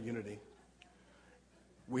the time for unity.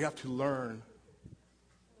 We have to learn,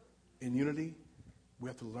 in unity, we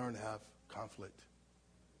have to learn to have conflict.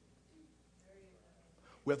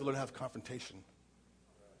 We have to learn to have confrontation.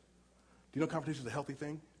 Do you know confrontation is a healthy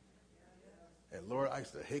thing? And Lord, I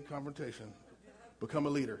used to hate confrontation. Become a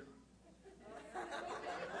leader.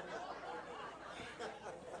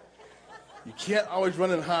 You can't always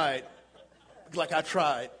run and hide like I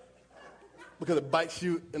tried because it bites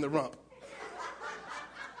you in the rump.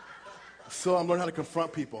 So I'm learning how to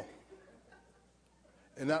confront people.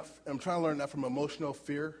 And I'm trying to learn that from emotional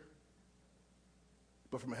fear,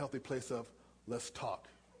 but from a healthy place of let's talk.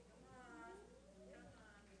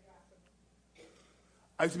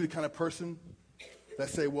 I used to be the kind of person that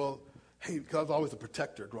say, well, hey, because I was always a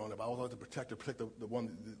protector growing up. I was always a protector, protect the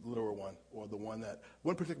littler one, or the one that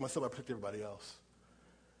wouldn't protect myself, I protect everybody else.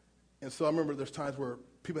 And so I remember there's times where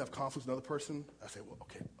people have conflicts with another person. I say, well,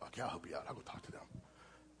 okay, I'll help you out. I'll go talk to them.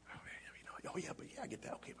 I get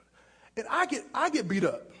that. Okay, and I get beat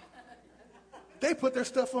up. They put their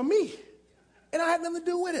stuff on me, and I had nothing to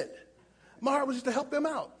do with it. My heart was just to help them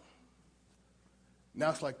out. Now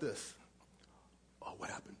it's like this. Oh, what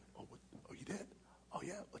happened? Oh, you did? Oh,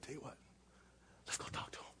 yeah. I'll tell you what. Let's go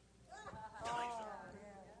talk to him. Tell me how you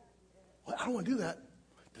feel. Well, I don't want to do that.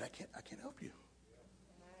 Then I can't help you.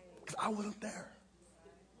 Because I wasn't there.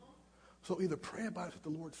 So either pray about what the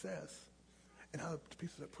Lord says and how to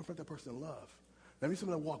confront that person in love. Now, if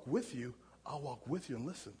someone will walk with you, I'll walk with you and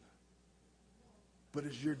listen. But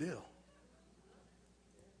it's your deal.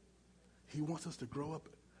 He wants us to grow up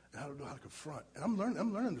and how to know how to confront. And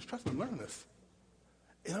I'm learning this. Trust me, I'm learning this.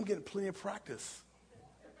 And I'm getting plenty of practice.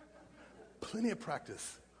 Plenty of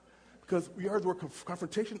practice. Because we heard the word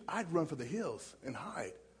confrontation, I'd run for the hills and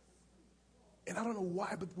hide. And I don't know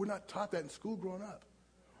why, but we're not taught that in school growing up.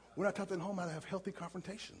 We're not taught that in home how to have healthy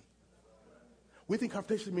confrontation. We think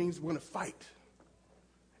confrontation means we're going to fight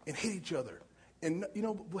and hit each other. And you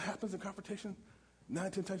know what happens in confrontation? 9 out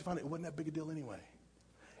of 10 times you find it wasn't that big a deal anyway.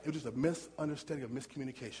 It was just a misunderstanding of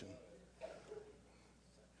miscommunication.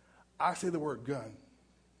 I say the word gun,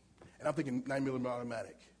 and I'm thinking 9mm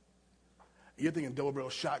automatic. You're thinking double-barrel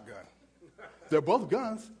shotgun. They're both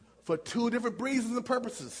guns for two different reasons and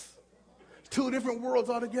purposes. Two different worlds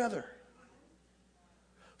altogether.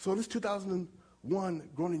 So in this 2001,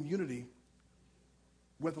 growing in unity,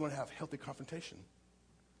 we have to learn to have healthy confrontation.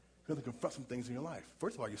 You have to confront some things in your life.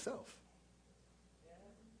 First of all, yourself.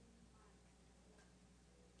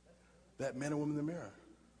 That man or woman in the mirror.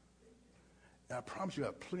 And I promise you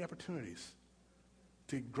have plenty of opportunities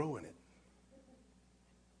to grow in it.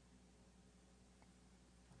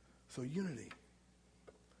 So unity.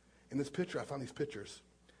 In this picture, I found these pictures.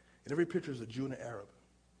 And every picture is a Jew and an Arab.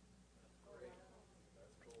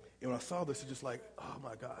 And when I saw this, it's just like, oh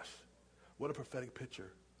my gosh, what a prophetic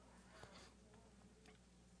picture.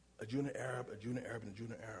 A Jew and an Arab, a Jew and an Arab, and a Jew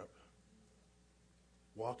and an Arab.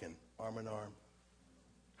 Walking arm in arm,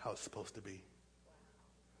 how it's supposed to be.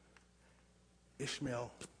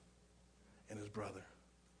 Ishmael and his brother.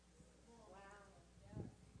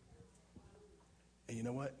 And you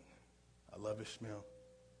know what? I love Ishmael.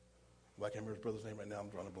 Well, I can't remember his brother's name right now. I'm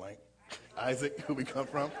drawing a blank. Isaac, who we come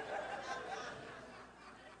from.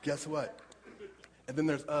 Guess what? And then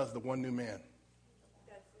there's us, the one new man.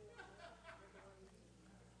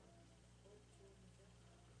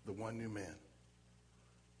 The one new man.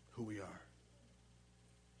 Who we are.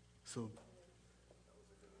 So,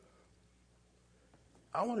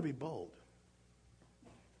 I want to be bold.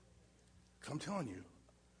 'Cause I'm telling you,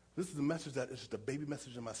 this is a message that is just a baby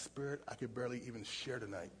message in my spirit I could barely even share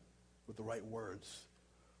tonight with the right words.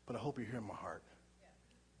 But I hope you're hearing my heart.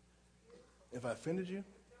 If I offended you,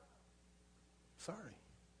 sorry.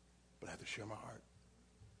 But I have to share my heart.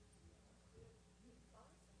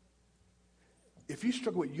 If you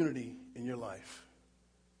struggle with unity in your life,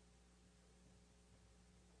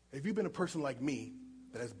 if you've been a person like me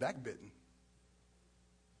that has backbitten,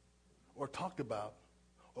 or talked about,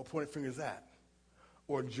 or pointed fingers at,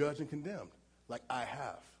 or judged and condemned, like I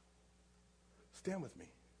have, stand with me.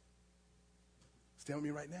 Stand with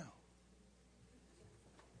me right now.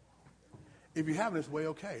 If you haven't, it's way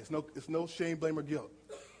okay. It's no shame, blame, or guilt.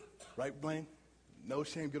 Right, Blaine? No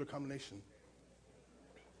shame, guilt, or condemnation.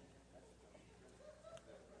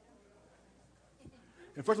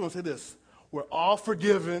 And first I want to say this. We're all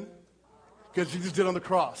forgiven because Jesus did on the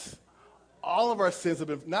cross. All of our sins have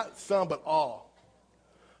been, not some, but all.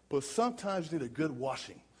 But sometimes you need a good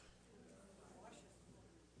washing.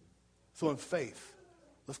 So in faith,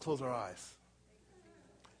 let's close our eyes.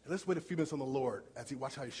 And let's wait a few minutes on the Lord as he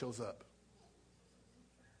watch how he shows up.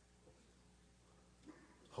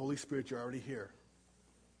 Holy Spirit, you're already here.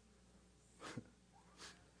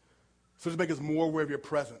 So just make us more aware of your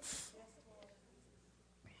presence.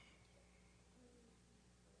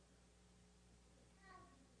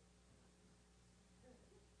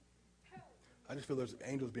 I just feel there's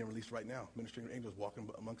angels being released right now, ministering angels walking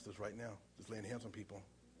amongst us right now, just laying hands on people.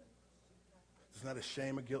 It's not a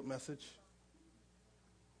shame or guilt message.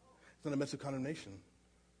 It's not a message of condemnation.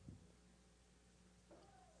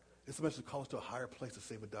 It's a message to call us to a higher place to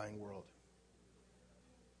save a dying world.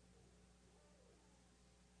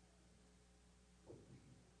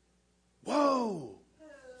 Whoa!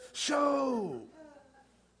 Show!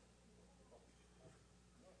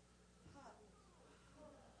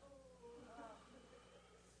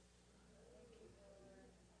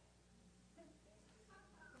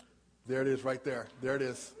 There it is right there. There it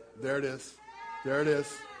is. There it is. There it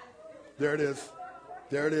is. There it is.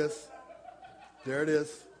 There it is. There it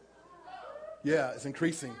is. Yeah, it's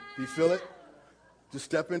increasing. Do you feel it? Just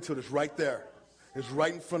step into it. It's right there. It's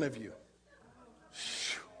right in front of you.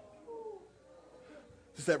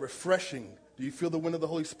 Just that refreshing. Do you feel the wind of the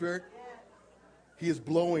Holy Spirit? He is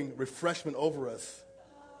blowing refreshment over us.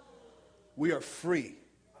 We are free.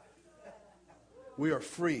 We are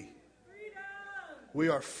free. We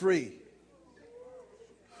are free.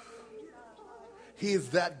 He is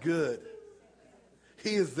that good.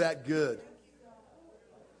 He is that good.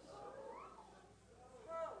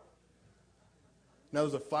 Now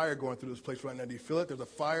there's a fire going through this place right now. Do you feel it? There's a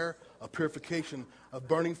fire, a purification, a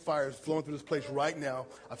burning fire is flowing through this place right now.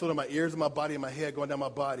 I feel it in my ears and my body and my head going down my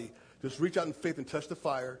body. Just reach out in faith and touch the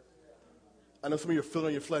fire. I know some of you are feeling it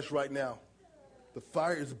in your flesh right now. The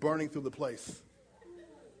fire is burning through the place.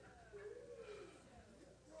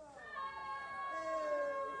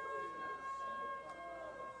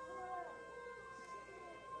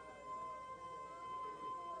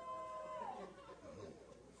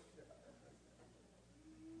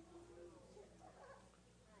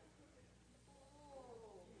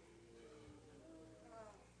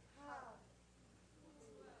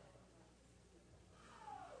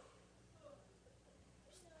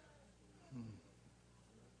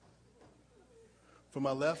 From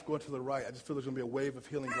my left going to the right, I just feel there's going to be a wave of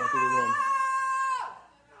healing going through the room.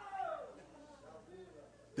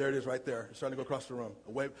 There it is right there. It's starting to go across the room.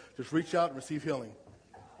 A wave. Just reach out and receive healing.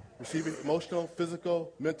 Receiving emotional,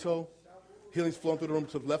 physical, mental. Healing's flowing through the room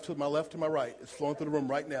to my left to my right. It's flowing through the room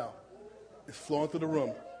right now. It's flowing through the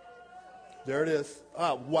room. There it is.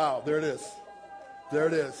 Ah, wow. There it is. There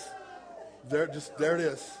it is. There it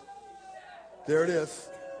is. There it is.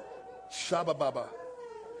 Shabba Baba.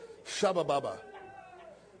 Shabba Baba.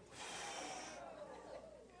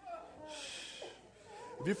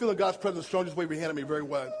 If you're feeling God's presence strong, just wave your hand at me very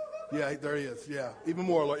well. Yeah, there he is. Yeah. Even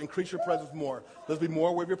more, Lord. Increase your presence more. There's be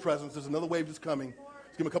more wave your presence. There's another wave just coming.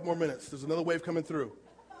 Just give me a couple more minutes. There's another wave coming through.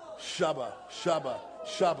 Shabba, Shabba,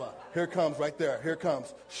 Shabba. Here it comes right there. Here it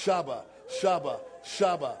comes. Shabba, Shabba,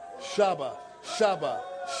 Shabba, Shabba, Shabba,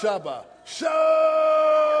 Shabba, Show!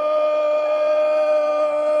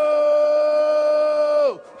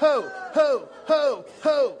 Ho, ho, ho,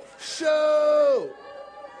 ho, show!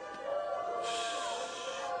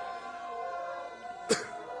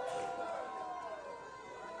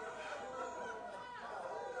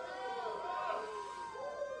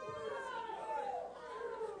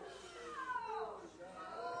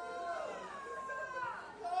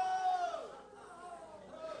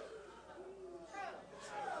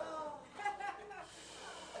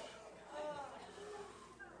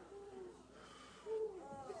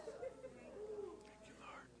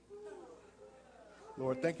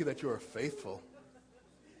 Lord, thank you that you are faithful.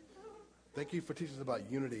 Thank you for teaching us about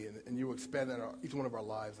unity, and you will expand that in each one of our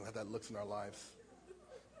lives and how that looks in our lives.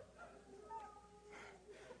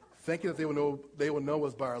 Thank you that they will know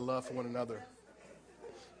us by our love for one another.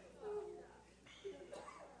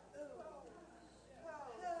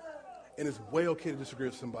 And it's way okay to disagree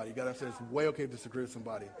with somebody. You got to understand it's way okay to disagree with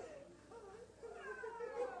somebody.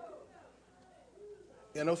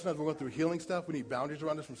 And I know sometimes we're going through healing stuff. We need boundaries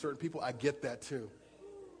around us from certain people. I get that too.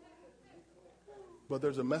 But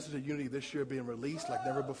there's a message of unity this year being released like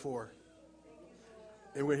never before.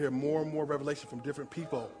 And we're going to hear more and more revelation from different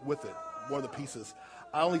people with it, one of the pieces.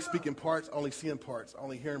 I only speak in parts, I only see in parts, I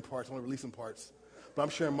only hear in parts, I only release in parts. But I'm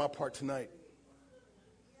sharing my part tonight.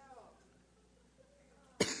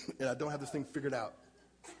 And I don't have this thing figured out.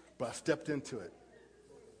 But I stepped into it.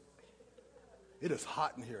 It is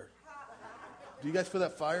hot in here. Do you guys feel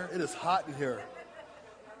that fire? It is hot in here.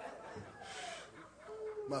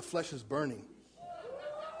 My flesh is burning.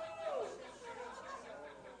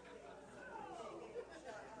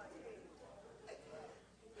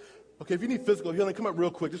 Okay, if you need physical healing, come up real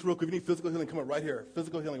quick. Just real quick. If you need physical healing, come up right here.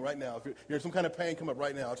 Physical healing right now. If you're in some kind of pain, come up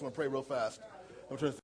right now. I just want to pray real fast. I'm trying to